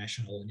these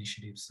international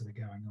initiatives that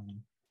are going on.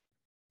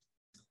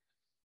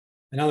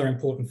 Another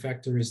important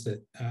factor is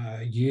that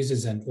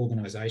users and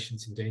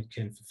organisations indeed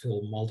can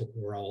fulfil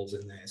multiple roles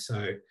in there.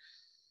 So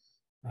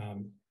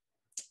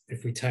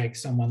if we take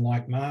someone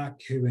like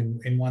Mark, who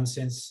in one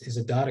sense is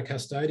a data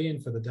custodian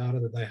for the data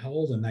that they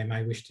hold, and they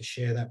may wish to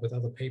share that with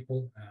other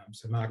people.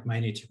 So Mark may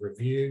need to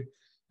review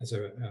as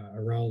a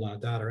role on a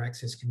data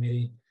access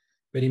committee,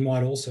 but he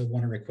might also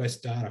want to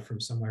request data from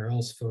somewhere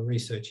else for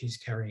research he's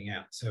carrying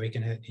out. So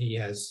he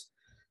has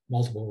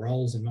multiple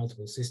roles in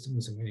multiple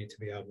systems, and we need to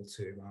be able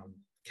to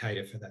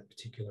cater for that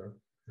particular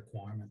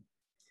requirement.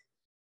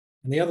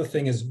 And the other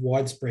thing is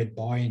widespread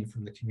buy-in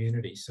from the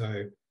community.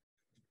 So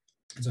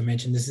as I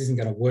mentioned, this isn't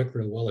going to work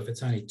real well if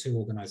it's only 2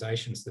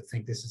 organisations that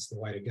think this is the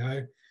way to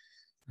go.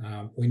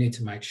 We need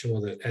to make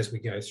sure that as we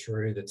go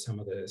through that some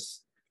of the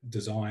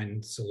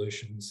design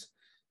solutions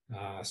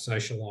are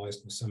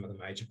socialised with some of the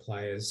major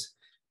players,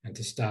 and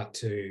to start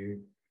to,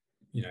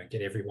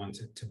 get everyone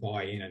to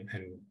buy in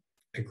and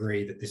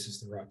agree that this is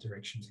the right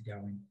direction to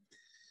go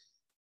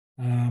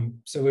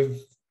in. So we're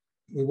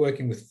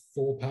working with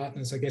 4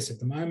 partners, I guess, at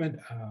the moment.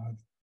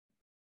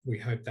 We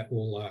hope that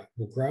will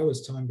grow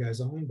as time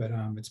goes on, but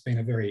it's been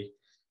a very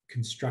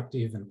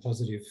constructive and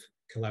positive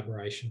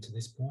collaboration to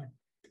this point.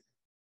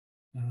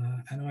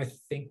 And I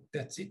think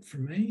that's it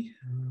from me.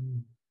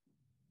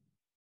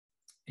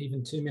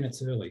 Even 2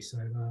 minutes early, so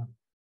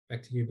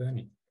back to you,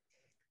 Bernie.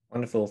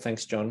 Wonderful,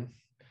 thanks, John.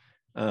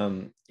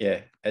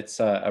 Yeah, it's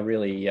a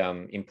really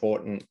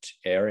important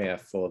area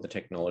for the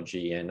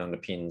technology and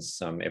underpins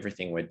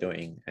everything we're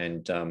doing,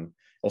 and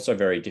also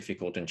very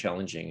difficult and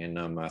challenging. And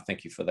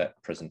thank you for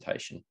that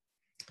presentation.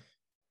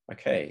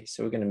 Okay,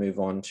 so we're going to move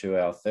on to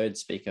our 3rd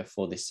speaker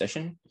for this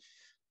session.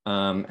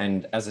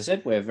 And as I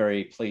said, we're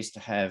very pleased to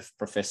have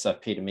Professor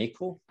Peter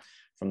Meikle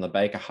from the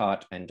Baker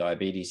Heart and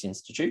Diabetes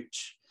Institute.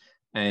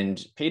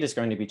 And Peter's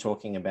going to be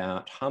talking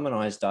about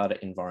harmonised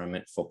data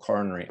environment for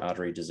coronary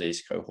artery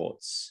disease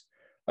cohorts.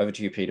 Over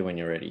to you, Peter, when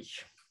you're ready.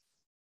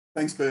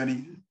 Thanks,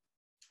 Bernie.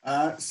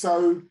 Like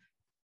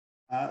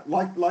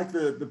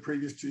the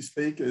previous 2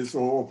 speakers,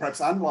 or perhaps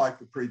unlike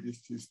the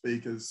previous 2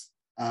 speakers,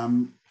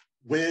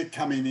 we're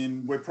coming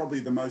in, we're probably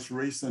the most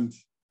recent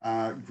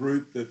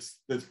group that's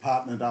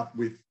partnered up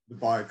with the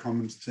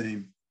BioCommons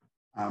team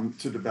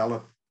to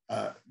develop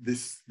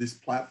this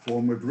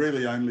platform. We've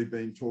really only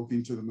been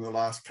talking to them in the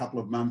last couple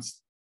of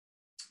months,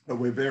 but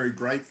we're very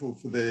grateful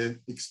for their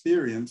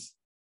experience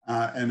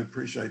and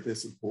appreciate their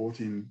support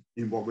in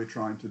what we're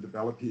trying to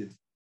develop here.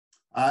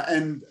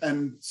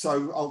 And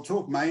so I'll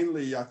talk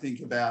mainly, I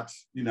think, about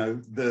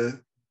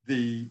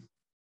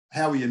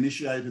how we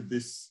initiated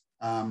this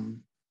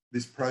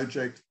this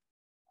project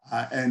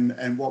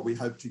and what we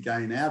hope to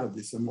gain out of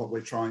this and what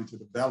we're trying to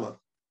develop,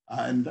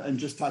 and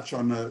just touch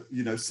on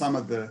some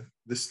of the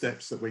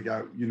steps that we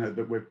go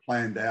that we've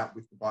planned out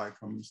with the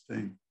BioCommons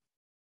team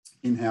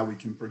in how we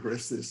can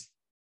progress this.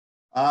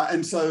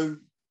 And so,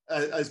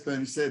 as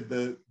Bernie said,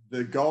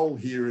 the goal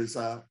here is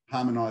a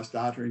harmonised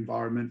data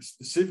environment,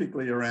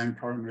 specifically around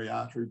coronary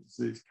artery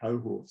disease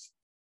cohorts.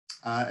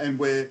 And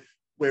we're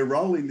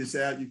rolling this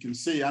out, you can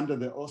see, under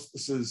the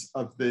auspices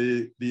of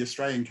the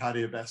Australian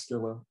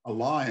Cardiovascular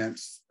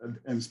Alliance,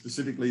 and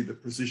specifically the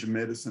Precision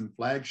Medicine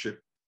flagship.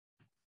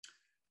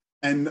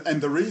 And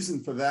the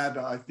reason for that,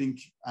 I think,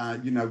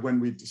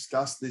 when we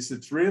discuss this,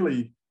 it's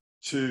really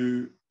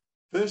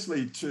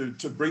firstly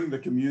to bring the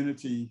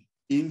community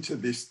into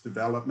this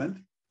development.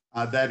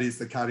 That is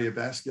the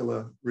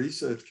cardiovascular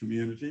research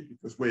community,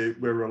 because we're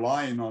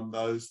relying on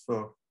those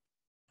for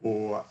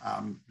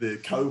the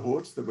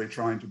cohorts that we're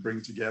trying to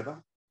bring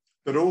together.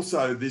 But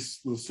also this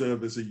will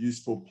serve as a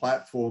useful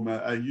platform,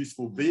 a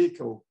useful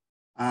vehicle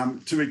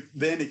to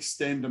then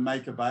extend and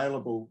make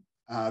available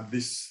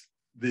this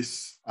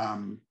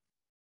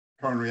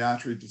coronary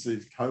artery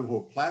disease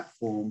cohort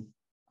platform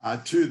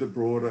to the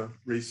broader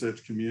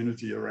research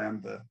community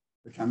around the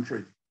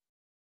country.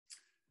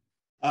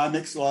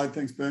 Next slide,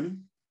 thanks, Bernie.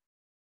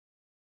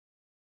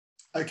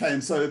 Okay,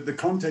 and so the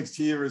context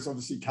here is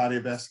obviously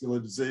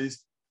cardiovascular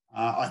disease.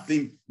 I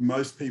think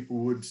most people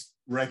would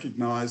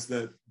recognise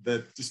that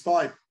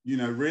despite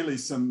really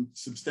some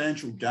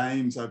substantial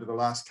gains over the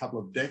last couple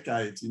of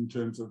decades in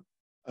terms of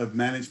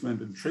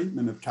management and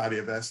treatment of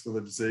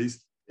cardiovascular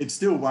disease, it's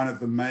still one of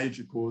the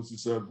major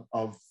causes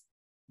of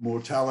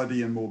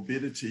mortality and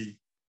morbidity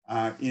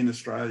in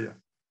Australia.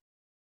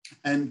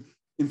 And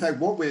in fact,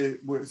 what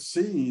we're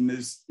seeing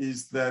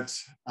is that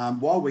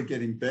while we're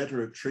getting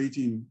better at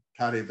treating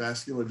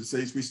cardiovascular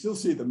disease, we still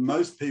see that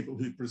most people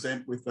who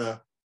present with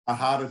a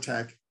heart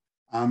attack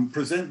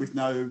present with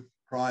no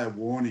prior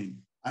warning.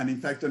 And in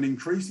fact, an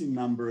increasing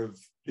number of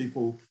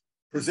people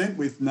present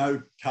with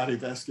no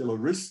cardiovascular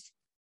risk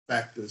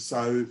factors.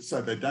 So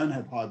they don't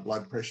have high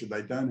blood pressure,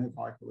 they don't have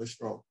high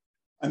cholesterol.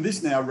 And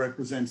this now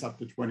represents up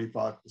to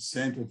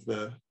 25% of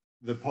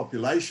the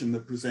population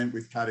that present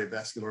with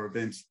cardiovascular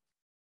events.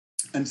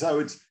 And so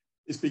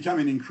it's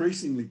becoming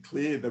increasingly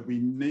clear that we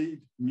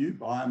need new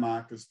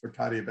biomarkers for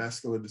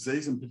cardiovascular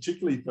disease, and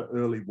particularly for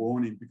early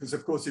warning, because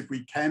of course, if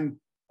we can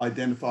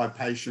identify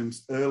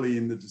patients early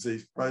in the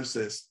disease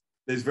process,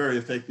 there's very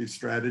effective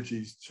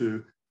strategies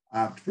to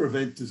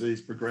prevent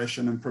disease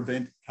progression and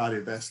prevent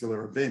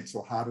cardiovascular events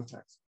or heart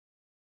attacks.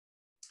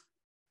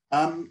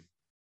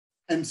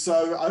 And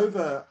so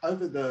over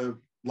the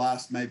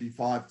last maybe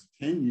 5 to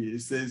 10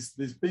 years,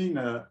 there's been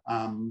a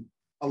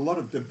lot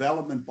of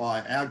development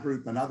by our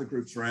group and other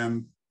groups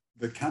around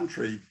the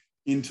country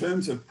in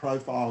terms of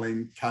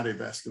profiling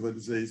cardiovascular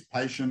disease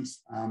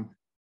patients,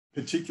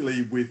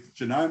 particularly with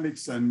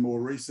genomics and more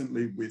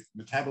recently with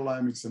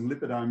metabolomics and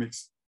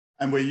lipidomics.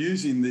 And we're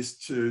using this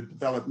to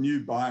develop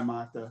new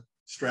biomarker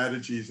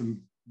strategies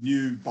and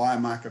new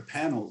biomarker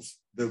panels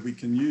that we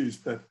can use.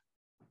 But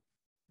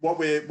what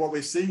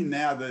we're seeing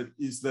now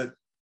is that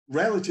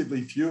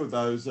relatively few of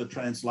those are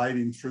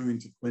translating through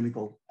into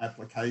clinical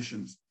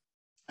applications.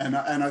 And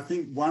I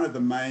think one of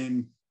the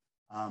main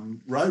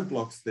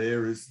roadblocks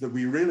there is that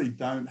we really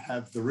don't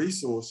have the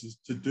resources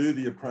to do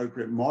the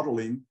appropriate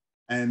modeling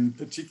and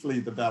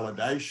particularly the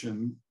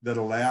validation that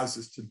allows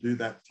us to do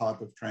that type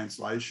of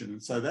translation.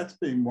 And so that's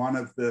been one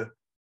of the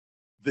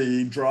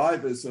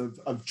drivers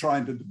of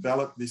trying to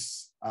develop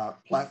this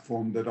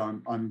platform that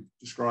I'm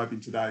describing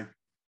today.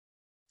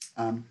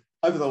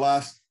 Over the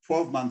last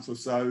 12 months or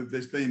so,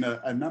 there's been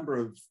a number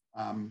of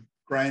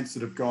grants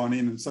that have gone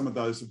in, and some of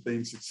those have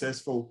been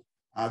successful.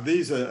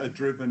 These are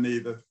driven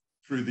either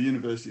through the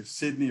University of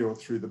Sydney or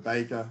through the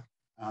Baker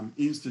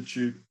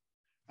Institute.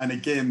 And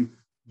again,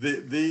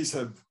 these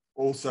have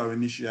also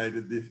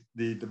initiated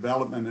the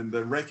development and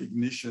the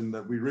recognition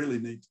that we really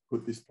need to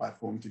put this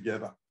platform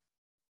together.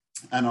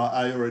 And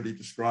I already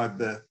described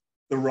the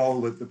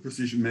role that the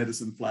precision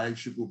medicine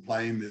flagship will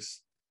play in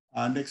this.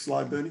 Next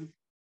slide, Bernie.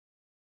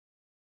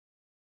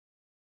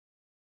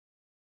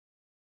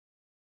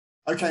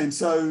 Okay, and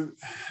so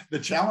the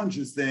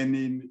challenges then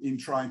in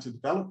trying to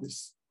develop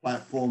this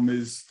platform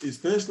is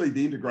firstly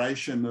the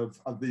integration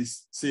of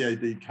these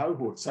CAD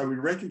cohorts. So we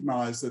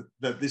recognize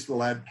that this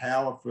will add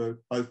power for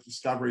both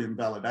discovery and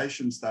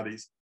validation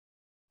studies.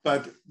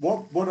 But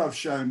what I've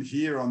shown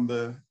here on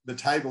the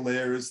table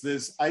there is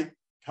there's 8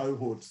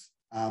 cohorts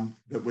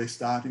that we're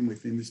starting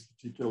with in this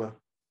particular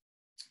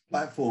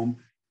platform.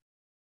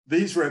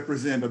 These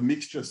represent a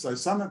mixture. So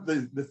some of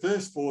the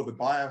first 4, the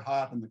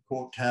BioHeart and the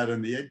CourtCAD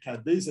and the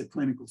EdCAD, these are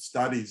clinical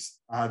studies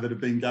that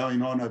have been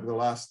going on over the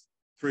last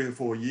 3 or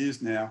 4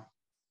 years now.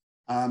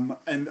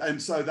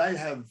 And so they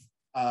have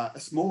a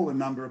smaller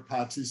number of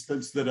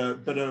participants that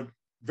are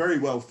very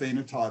well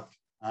phenotyped,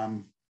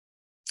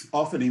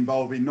 often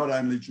involving not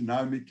only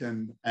genomic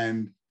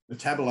and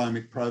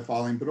metabolomic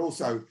profiling, but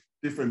also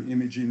different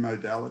imaging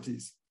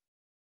modalities.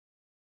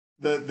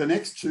 The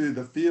next 2,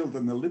 the field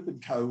and the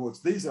lipid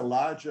cohorts, these are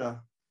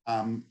larger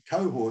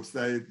cohorts.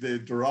 They're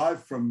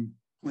derived from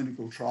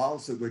clinical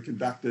trials that were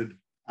conducted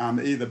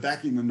either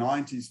back in the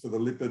 90s for the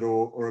lipid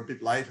or a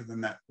bit later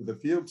than that for the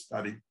field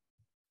study.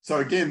 So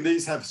again,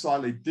 these have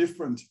slightly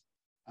different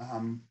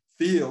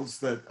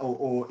fields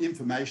or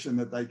information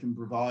that they can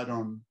provide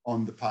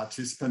on the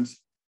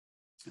participants.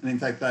 And in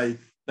fact, they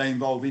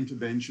involve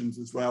interventions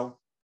as well.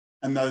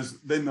 And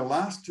then the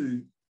last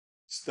 2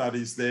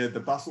 studies there, the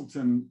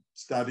Busselton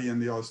study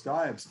and the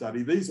OSCIAB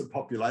study, these are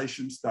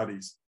population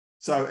studies.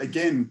 So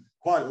again,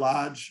 quite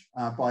large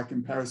by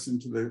comparison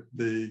to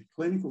the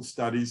clinical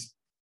studies,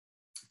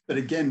 but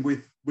again,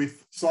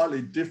 with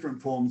slightly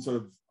different forms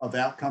of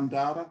outcome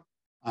data,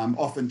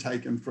 often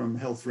taken from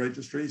health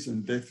registries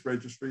and death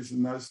registries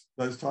and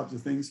those types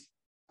of things.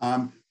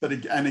 And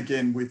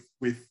again, with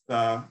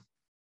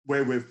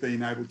where we've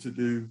been able to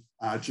do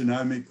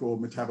genomic or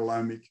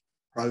metabolomic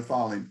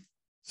profiling.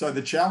 So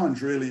the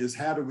challenge really is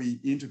how do we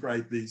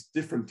integrate these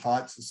different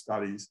types of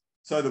studies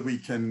so that we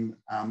can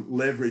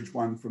leverage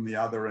one from the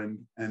other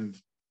and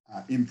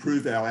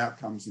improve our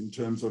outcomes in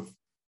terms of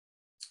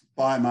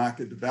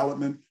biomarker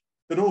development,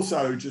 but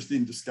also just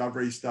in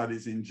discovery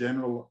studies in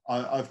general.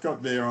 I've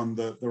got there on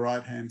the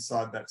right-hand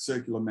side that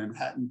circular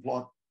Manhattan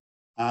plot.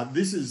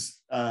 This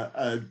is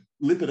a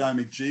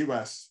lipidomic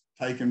GWAS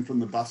taken from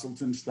the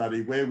Busselton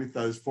study, where with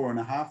those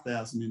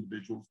 4,500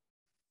 individuals,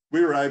 we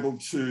were able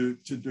to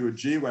do a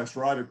GWAS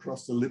right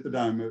across the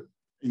lipidome,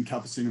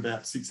 encompassing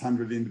about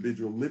 600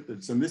 individual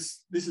lipids. And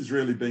this has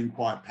really been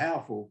quite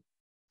powerful.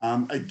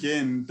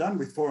 Again, done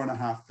with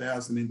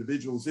 4,500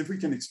 individuals. If we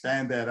can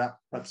expand that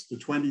up perhaps to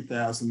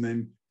 20,000,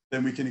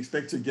 then we can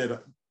expect to get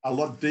a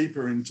lot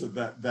deeper into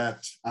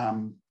that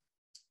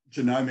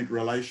genomic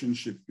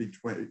relationship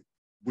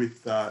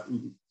with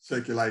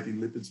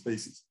circulating lipid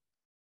species.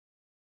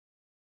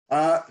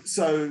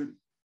 So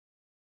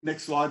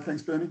next slide,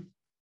 thanks, Bernie.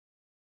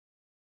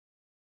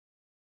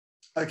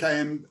 Okay,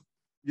 and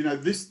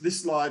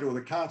this slide or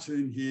the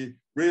cartoon here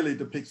really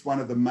depicts one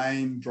of the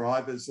main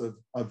drivers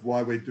of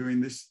why we're doing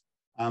this.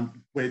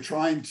 We're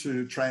trying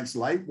to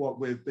translate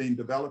what we've been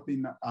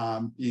developing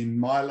in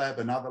my lab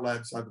and other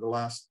labs over the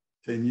last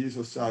 10 years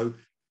or so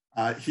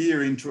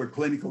here into a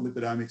clinical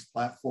lipidomics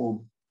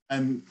platform.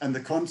 And the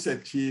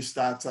concept here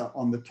starts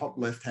on the top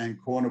left-hand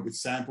corner with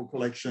sample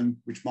collection,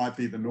 which might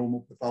be the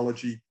normal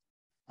pathology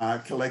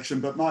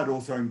collection, but might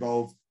also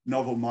involve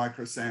novel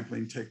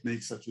microsampling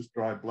techniques such as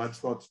dry blood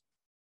spots.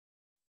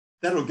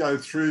 That'll go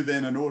through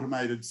then an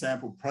automated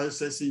sample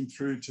processing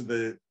through to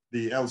the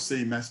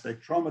LC mass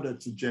spectrometer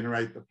to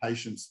generate the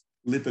patient's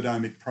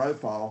lipidomic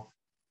profile.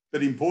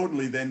 but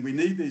importantly then, we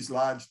need these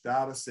large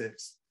data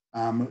sets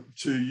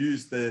to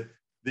use the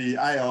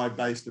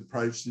AI-based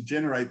approach to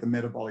generate the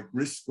metabolic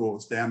risk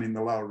scores down in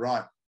the lower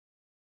right.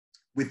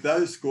 With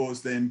those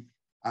scores then,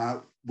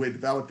 we're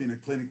developing a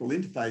clinical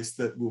interface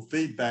that will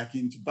feed back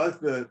into both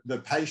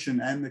the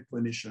patient and the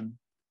clinician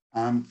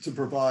to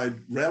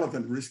provide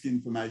relevant risk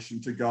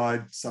information to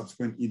guide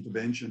subsequent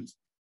interventions.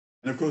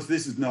 And of course,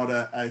 this is not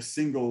a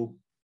single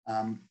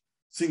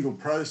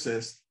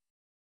process.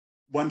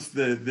 Once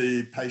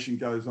the patient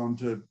goes on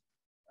to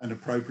an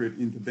appropriate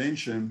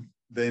intervention,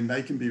 then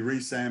they can be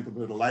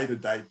resampled at a later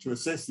date to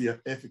assess the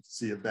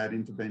efficacy of that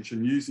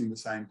intervention using the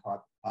same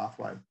type of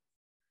pathway.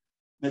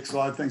 Next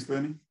slide, thanks,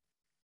 Bernie.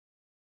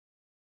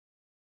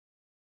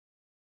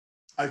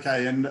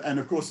 Okay, and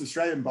of course,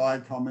 Australian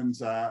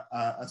BioCommons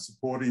are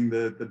supporting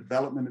the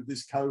development of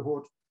this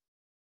cohort.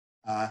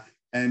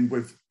 And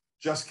we've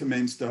just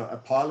commenced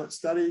a pilot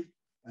study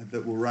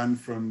that will run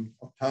from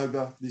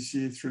October this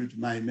year through to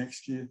May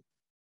next year.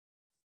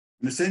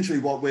 And essentially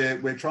what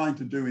we're trying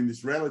to do in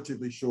this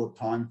relatively short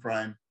time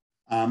frame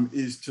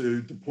is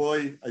to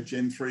deploy a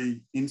Gen 3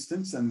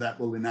 instance, and that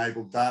will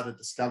enable data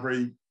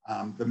discovery,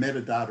 the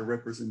metadata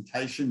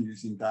representation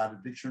using data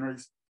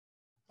dictionaries,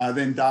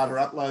 then data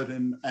upload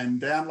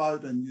and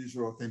download, and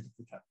user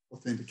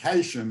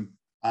authentication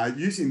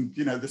using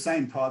the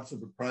same types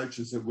of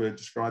approaches that were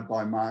described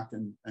by Mark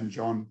and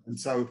John. And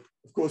so,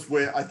 of course,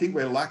 I think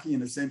we're lucky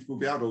in a sense we'll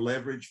be able to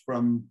leverage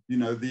from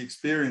the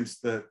experience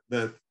that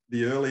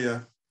the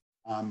earlier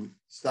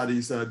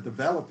studies are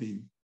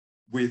developing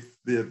with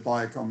the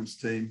BioCommons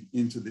team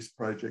into this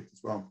project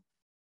as well.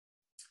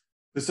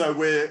 So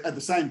we're at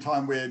the same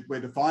time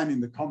we're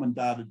defining the common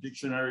data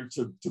dictionary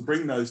to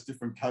bring those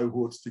different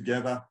cohorts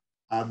together.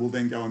 We'll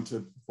then go on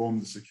to perform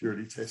the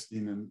security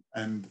testing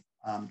and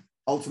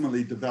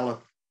ultimately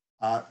develop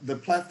the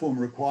platform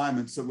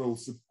requirements that will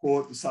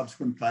support the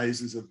subsequent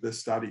phases of the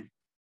study.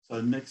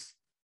 So next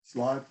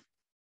slide.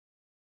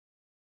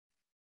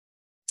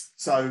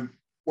 So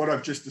what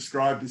I've just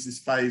described is this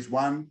phase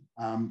one.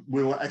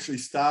 We're actually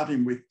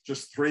starting with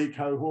just 3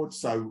 cohorts,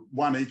 so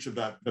one each of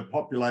the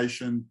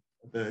population,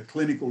 the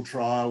clinical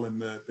trial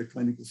and the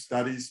clinical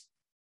studies.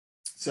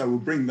 So we'll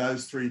bring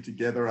those 3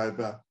 together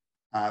over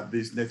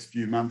these next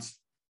few months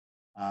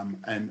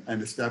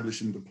and establish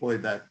and deploy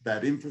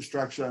that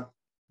infrastructure.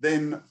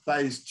 Then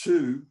phase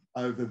 2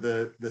 over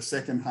the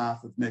second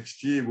half of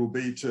next year will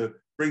be to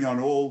bring on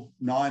all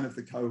 9 of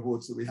the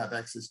cohorts that we have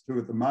access to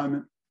at the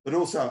moment, but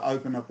also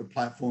open up the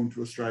platform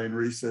to Australian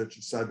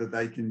researchers so that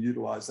they can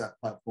utilise that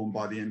platform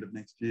by the end of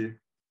next year.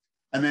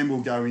 And then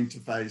we'll go into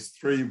phase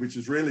 3, which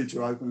is really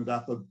to open it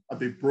up a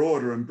bit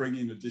broader and bring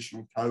in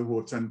additional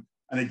cohorts. And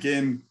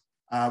again,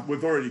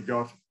 we've already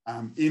got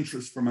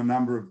interest from a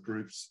number of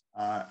groups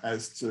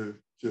as to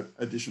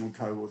additional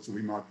cohorts that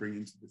we might bring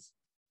into this.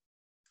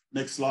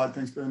 Next slide,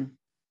 thanks, Bernie.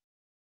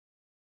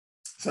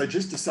 So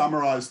just to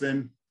summarise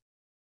then,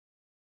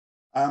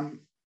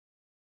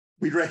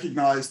 we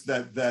recognise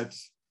that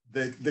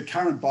the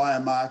current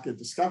biomarker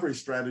discovery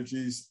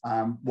strategies,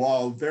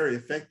 while very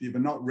effective, are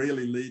not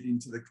really leading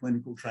to the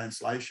clinical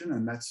translation,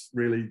 and that's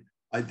really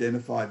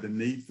identified the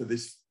need for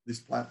this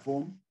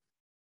platform.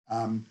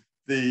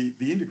 The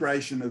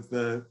integration of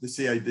the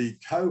CAD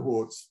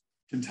cohorts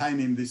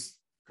containing this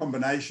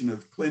combination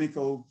of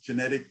clinical,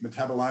 genetic,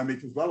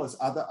 metabolomic, as well as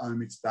other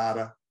omics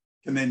data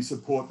can then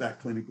support that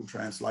clinical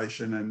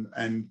translation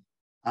and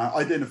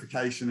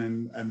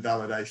identification and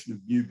validation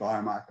of new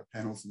biomarker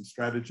panels and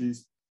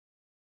strategies.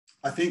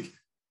 I think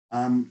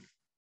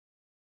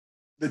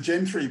the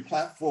Gen 3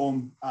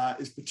 platform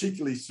is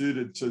particularly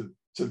suited to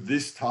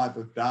this type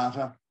of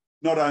data.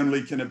 Not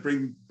only can it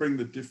bring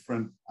the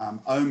different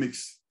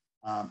omics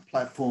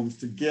platforms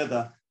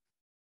together,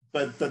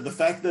 but the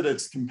fact that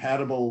it's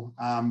compatible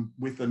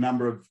with a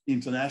number of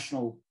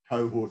international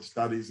cohort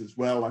studies as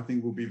well, I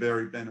think will be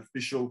very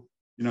beneficial.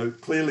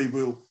 Clearly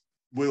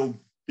we'll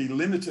be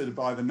limited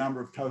by the number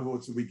of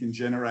cohorts that we can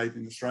generate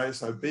in Australia.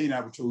 So being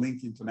able to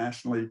link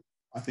internationally,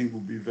 I think will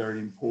be very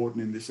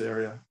important in this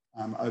area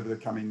over the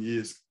coming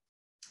years.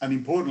 And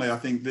importantly, I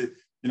think that,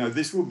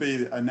 this will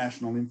be a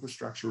national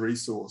infrastructure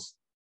resource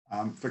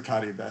for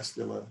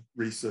cardiovascular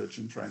research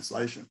and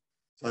translation.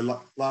 So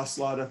last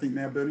slide, I think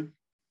now, Bernie.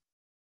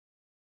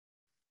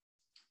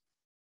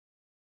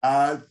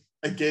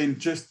 Again,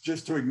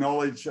 just to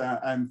acknowledge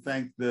and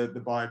thank the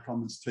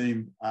BioCommons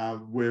team.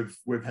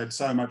 We've had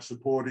so much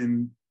support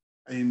in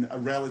a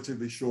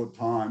relatively short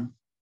time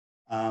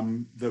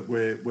that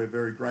we're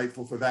very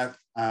grateful for that.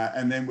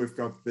 And then we've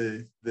got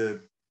the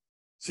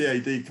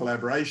CAD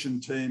collaboration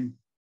team,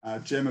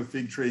 Gemma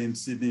Figtree in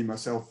Sydney,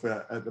 myself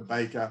at the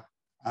Baker,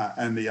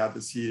 and the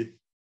others here.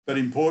 But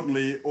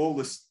importantly, all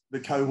the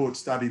cohort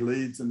study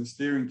leads and the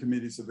steering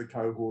committees of the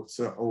cohorts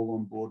are all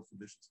on board for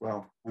this as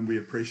well. And we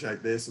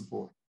appreciate their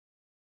support.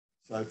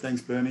 So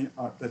thanks, Bernie.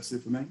 That's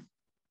it for me.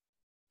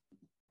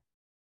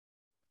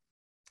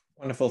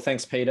 Wonderful,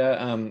 thanks,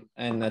 Peter.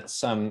 And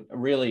that's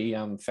really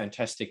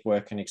fantastic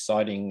work and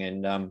exciting.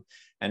 And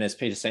as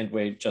Peter said,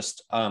 we're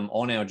just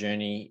on our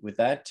journey with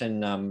that,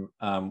 and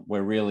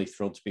we're really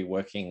thrilled to be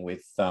working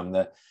with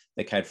the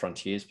CAD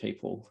Frontiers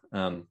people.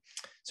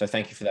 So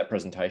thank you for that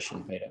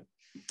presentation, Peter.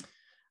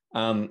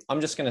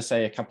 I'm just going to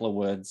say a couple of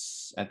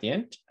words at the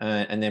end,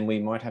 and then we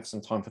might have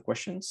some time for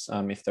questions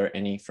if there are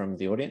any from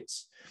the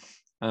audience.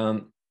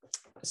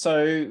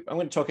 So I'm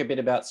going to talk a bit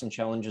about some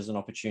challenges and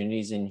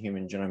opportunities in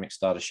human genomics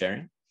data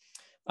sharing.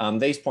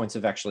 These points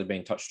have actually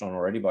been touched on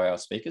already by our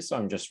speakers, so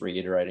I'm just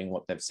reiterating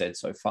what they've said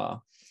so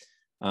far.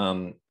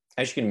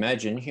 As you can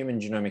imagine,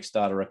 human genomics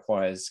data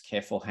requires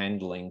careful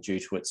handling due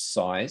to its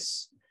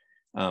size,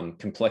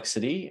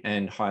 complexity,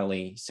 and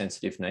highly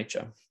sensitive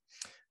nature.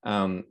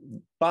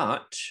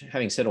 But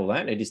having said all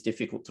that, it is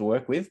difficult to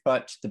work with,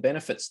 but the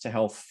benefits to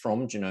health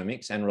from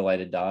genomics and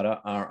related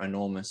data are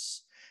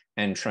enormous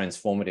and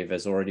transformative,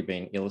 as already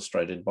been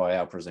illustrated by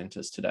our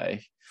presenters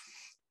today.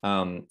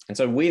 And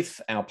so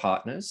with our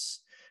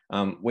partners,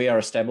 we are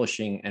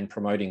establishing and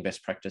promoting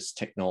best practice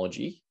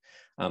technology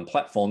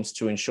platforms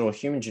to ensure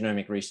human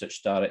genomic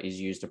research data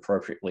is used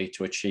appropriately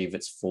to achieve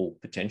its full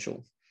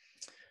potential.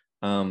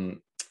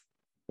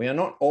 We are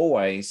not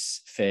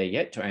always fair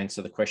yet, to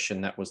answer the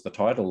question that was the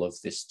title of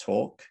this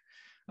talk,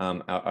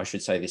 I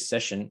should say this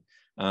session.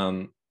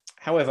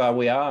 However,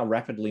 we are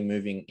rapidly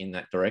moving in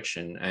that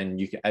direction, and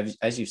you can,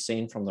 as you've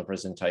seen from the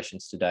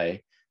presentations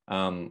today,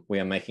 we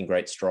are making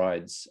great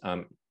strides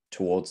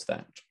towards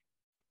that.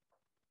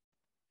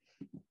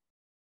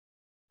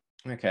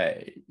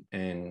 Okay,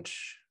 and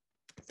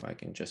if I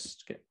can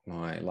just get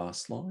my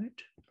last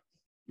slide.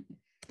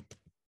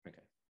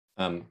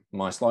 Okay,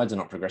 my slides are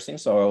not progressing,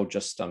 so I'll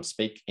just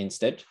speak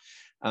instead.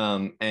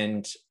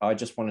 And I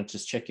just wanted to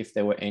check if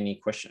there were any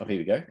questions. Oh, here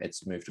we go.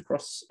 It's moved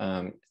across.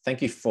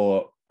 Thank you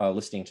for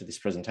listening to this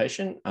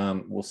presentation.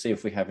 We'll see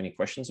if we have any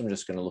questions. I'm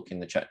just going to look in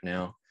the chat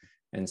now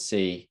and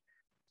see.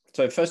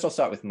 So first I'll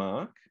start with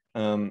Mark.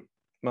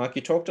 Mark,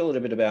 you talked a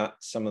little bit about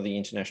some of the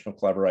international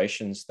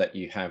collaborations that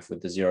you have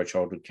with the Zero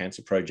Childhood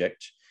Cancer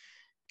Project.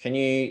 Can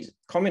you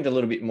comment a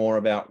little bit more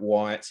about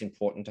why it's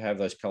important to have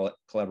those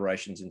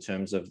collaborations in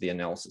terms of the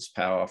analysis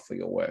power for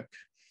your work?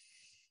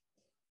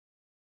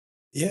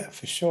 Yeah,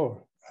 for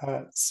sure.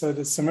 So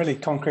there's some really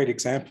concrete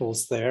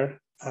examples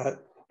there.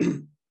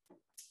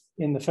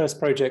 In the first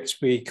project,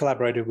 we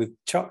collaborated with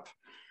CHOP,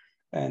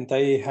 and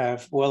they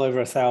have well over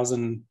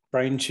 1,000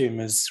 brain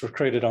tumors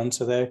recruited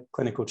onto their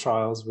clinical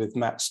trials with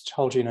matched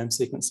whole genome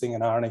sequencing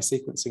and RNA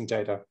sequencing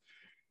data.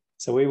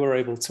 So we were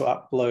able to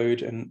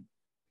upload, and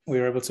we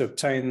were able to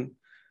obtain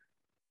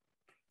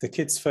the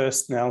Kids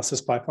First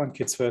analysis pipeline.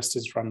 Kids First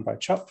is run by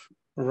CHOP.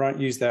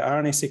 Use their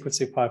RNA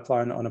sequencing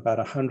pipeline on about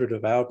 100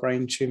 of our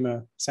brain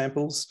tumor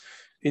samples,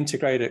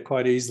 integrate it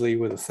quite easily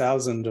with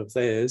 1,000 of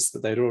theirs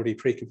that they'd already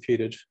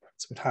pre-computed,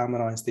 so it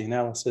harmonized the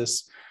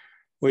analysis.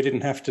 We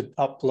didn't have to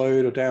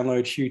upload or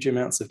download huge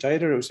amounts of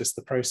data. It was just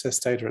the process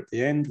data at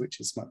the end, which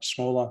is much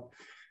smaller,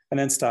 and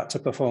then start to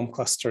perform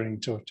clustering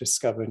to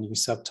discover new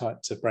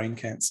subtypes of brain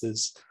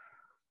cancers.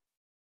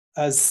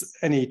 As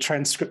any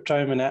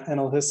transcriptome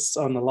analysts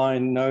on the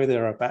line know,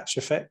 there are batch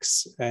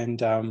effects,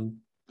 and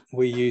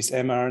we use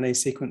mRNA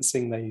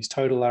sequencing, they use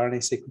total RNA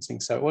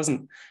sequencing. So it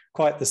wasn't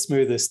quite the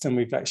smoothest, and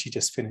we've actually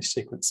just finished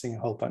sequencing a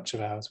whole bunch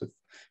of ours with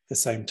the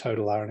same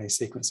total RNA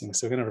sequencing.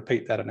 So we're going to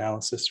repeat that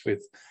analysis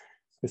with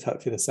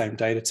hopefully the same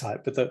data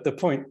type. But the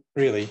point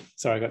really,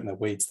 sorry, I got in the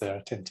weeds there, I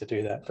tend to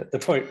do that. But the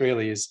point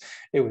really is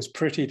it was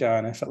pretty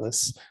darn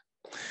effortless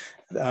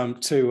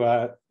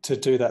to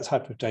do that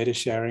type of data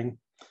sharing.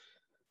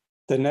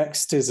 The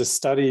next is a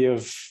study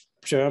of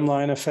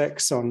germline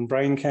effects on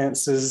brain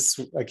cancers,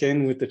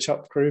 again with the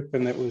CHOP group,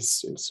 and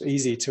it's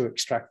easy to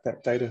extract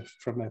that data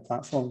from their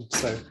platform.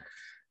 So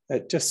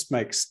it just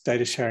makes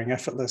data sharing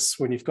effortless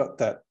when you've got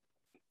that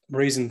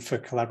reason for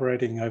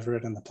collaborating over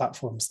it and the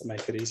platforms that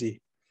make it easy.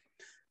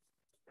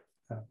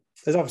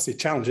 There's obviously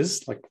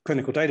challenges like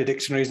clinical data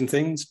dictionaries and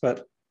things,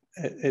 but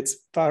it's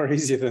far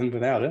easier than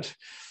without it.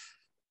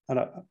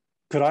 And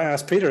could I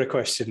ask Peter a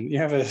question? You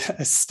have an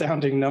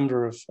astounding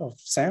number of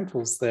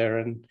samples there,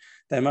 and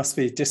there must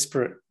be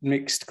disparate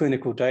mixed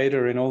clinical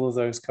data in all of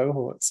those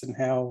cohorts. And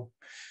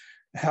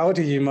how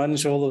do you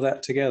munge all of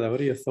that together?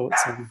 What are your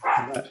thoughts on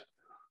that?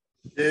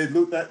 Yeah,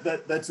 look,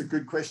 that's a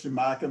good question,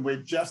 Mark, and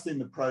we're just in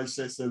the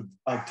process of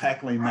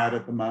tackling that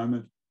at the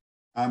moment.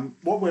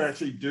 What we're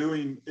actually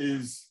doing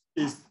is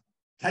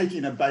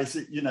taking a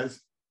basic,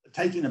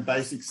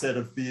 set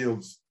of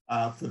fields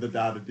for the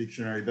data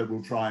dictionary that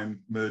will try and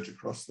merge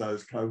across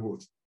those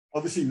cohorts.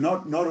 Obviously,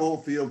 not all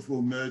fields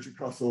will merge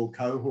across all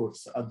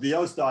cohorts. The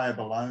OSDIAB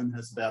alone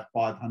has about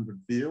 500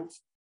 fields.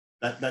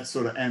 That's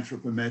sort of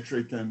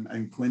anthropometric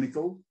and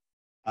clinical.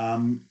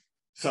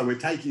 So we're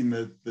taking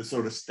the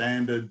sort of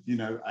standard,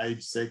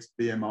 age, sex,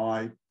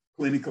 BMI,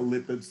 clinical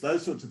lipids,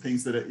 those sorts of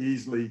things that are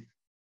easily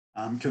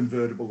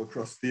convertible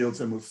across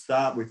fields, and we'll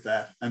start with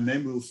that, and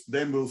then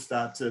we'll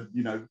start to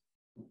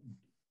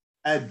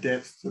add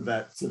depth to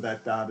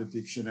that data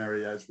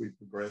dictionary as we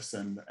progress,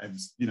 and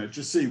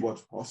just see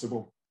what's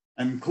possible.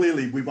 And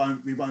clearly we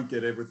won't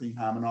get everything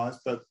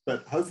harmonized, but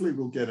hopefully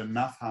we'll get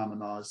enough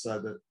harmonized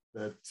so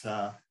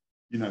that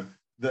you know,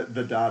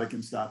 the data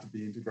can start to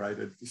be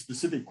integrated for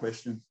specific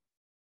questions.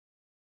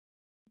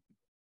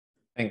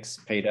 Thanks,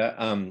 Peter.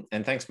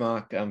 And thanks,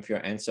 Mark, for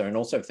your answer. And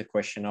also for the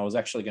question, I was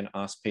actually going to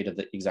ask Peter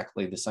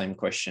exactly the same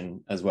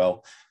question as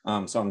well.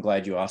 So I'm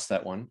glad you asked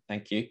that one.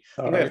 Thank you.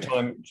 I think we have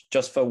time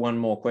just for one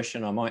more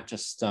question. I might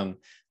just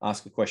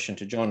ask a question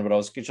to John, but I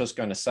was just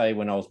going to say,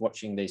 when I was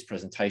watching these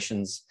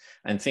presentations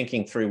and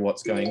thinking through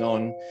what's going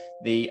on,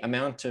 the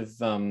amount of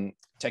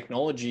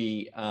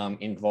technology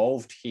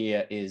involved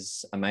here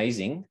is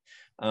amazing.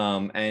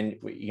 And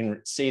you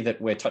can see that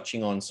we're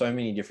touching on so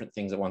many different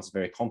things at once, a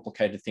very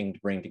complicated thing to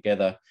bring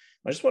together.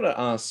 I just want to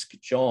ask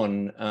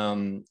John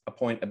a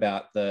point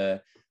about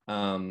the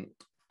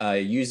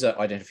user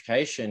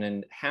identification,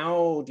 and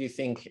how do you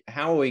think,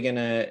 how are we going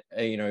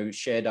to,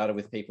 share data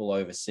with people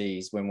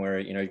overseas when we're,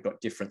 you've got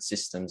different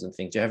systems and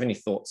things? Do you have any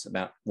thoughts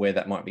about where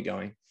that might be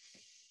going?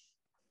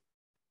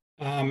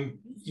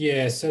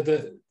 Yeah, so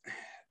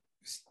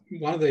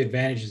one of the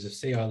advantages of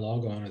CI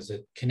Logon is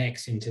it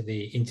connects into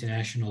the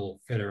International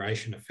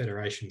Federation of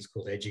Federations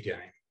called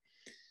EduGame.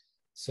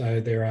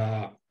 So there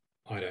are,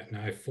 I don't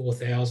know,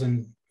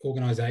 4,000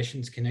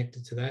 organisations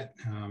connected to that.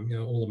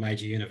 All the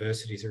major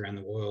universities around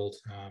the world,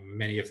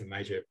 many of the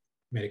major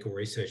medical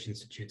research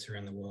institutes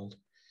around the world.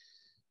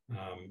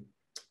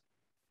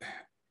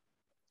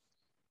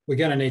 We're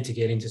going to need to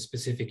get into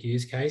specific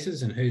use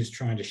cases and who's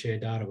trying to share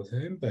data with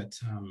whom, but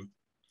I'm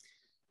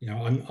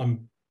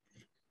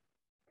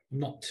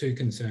not too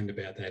concerned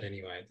about that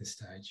anyway at this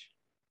stage.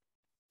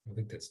 I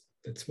think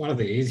that's one of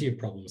the easier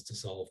problems to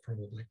solve,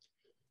 probably.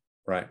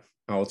 Right.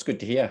 Oh, it's good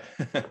to hear.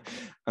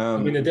 I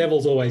mean, the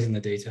devil's always in the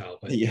detail,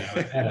 but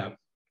yeah.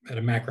 At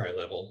a macro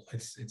level,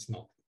 it's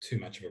not too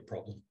much of a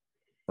problem.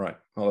 Right.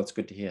 Well, that's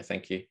good to hear.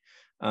 Thank you.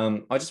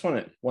 I just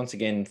want to once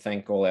again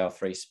thank all our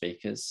three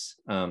speakers,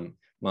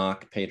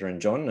 Mark, Peter,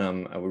 and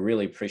John. We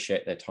really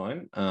appreciate their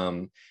time.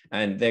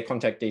 And their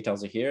contact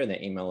details are here, and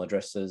their email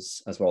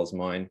addresses, as well as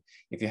mine.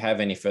 If you have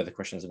any further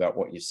questions about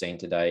what you've seen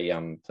today,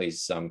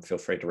 please feel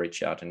free to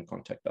reach out and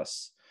contact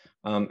us.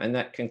 And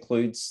that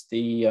concludes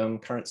the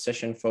current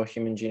session for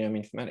Human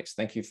Genome Informatics.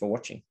 Thank you for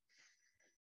watching.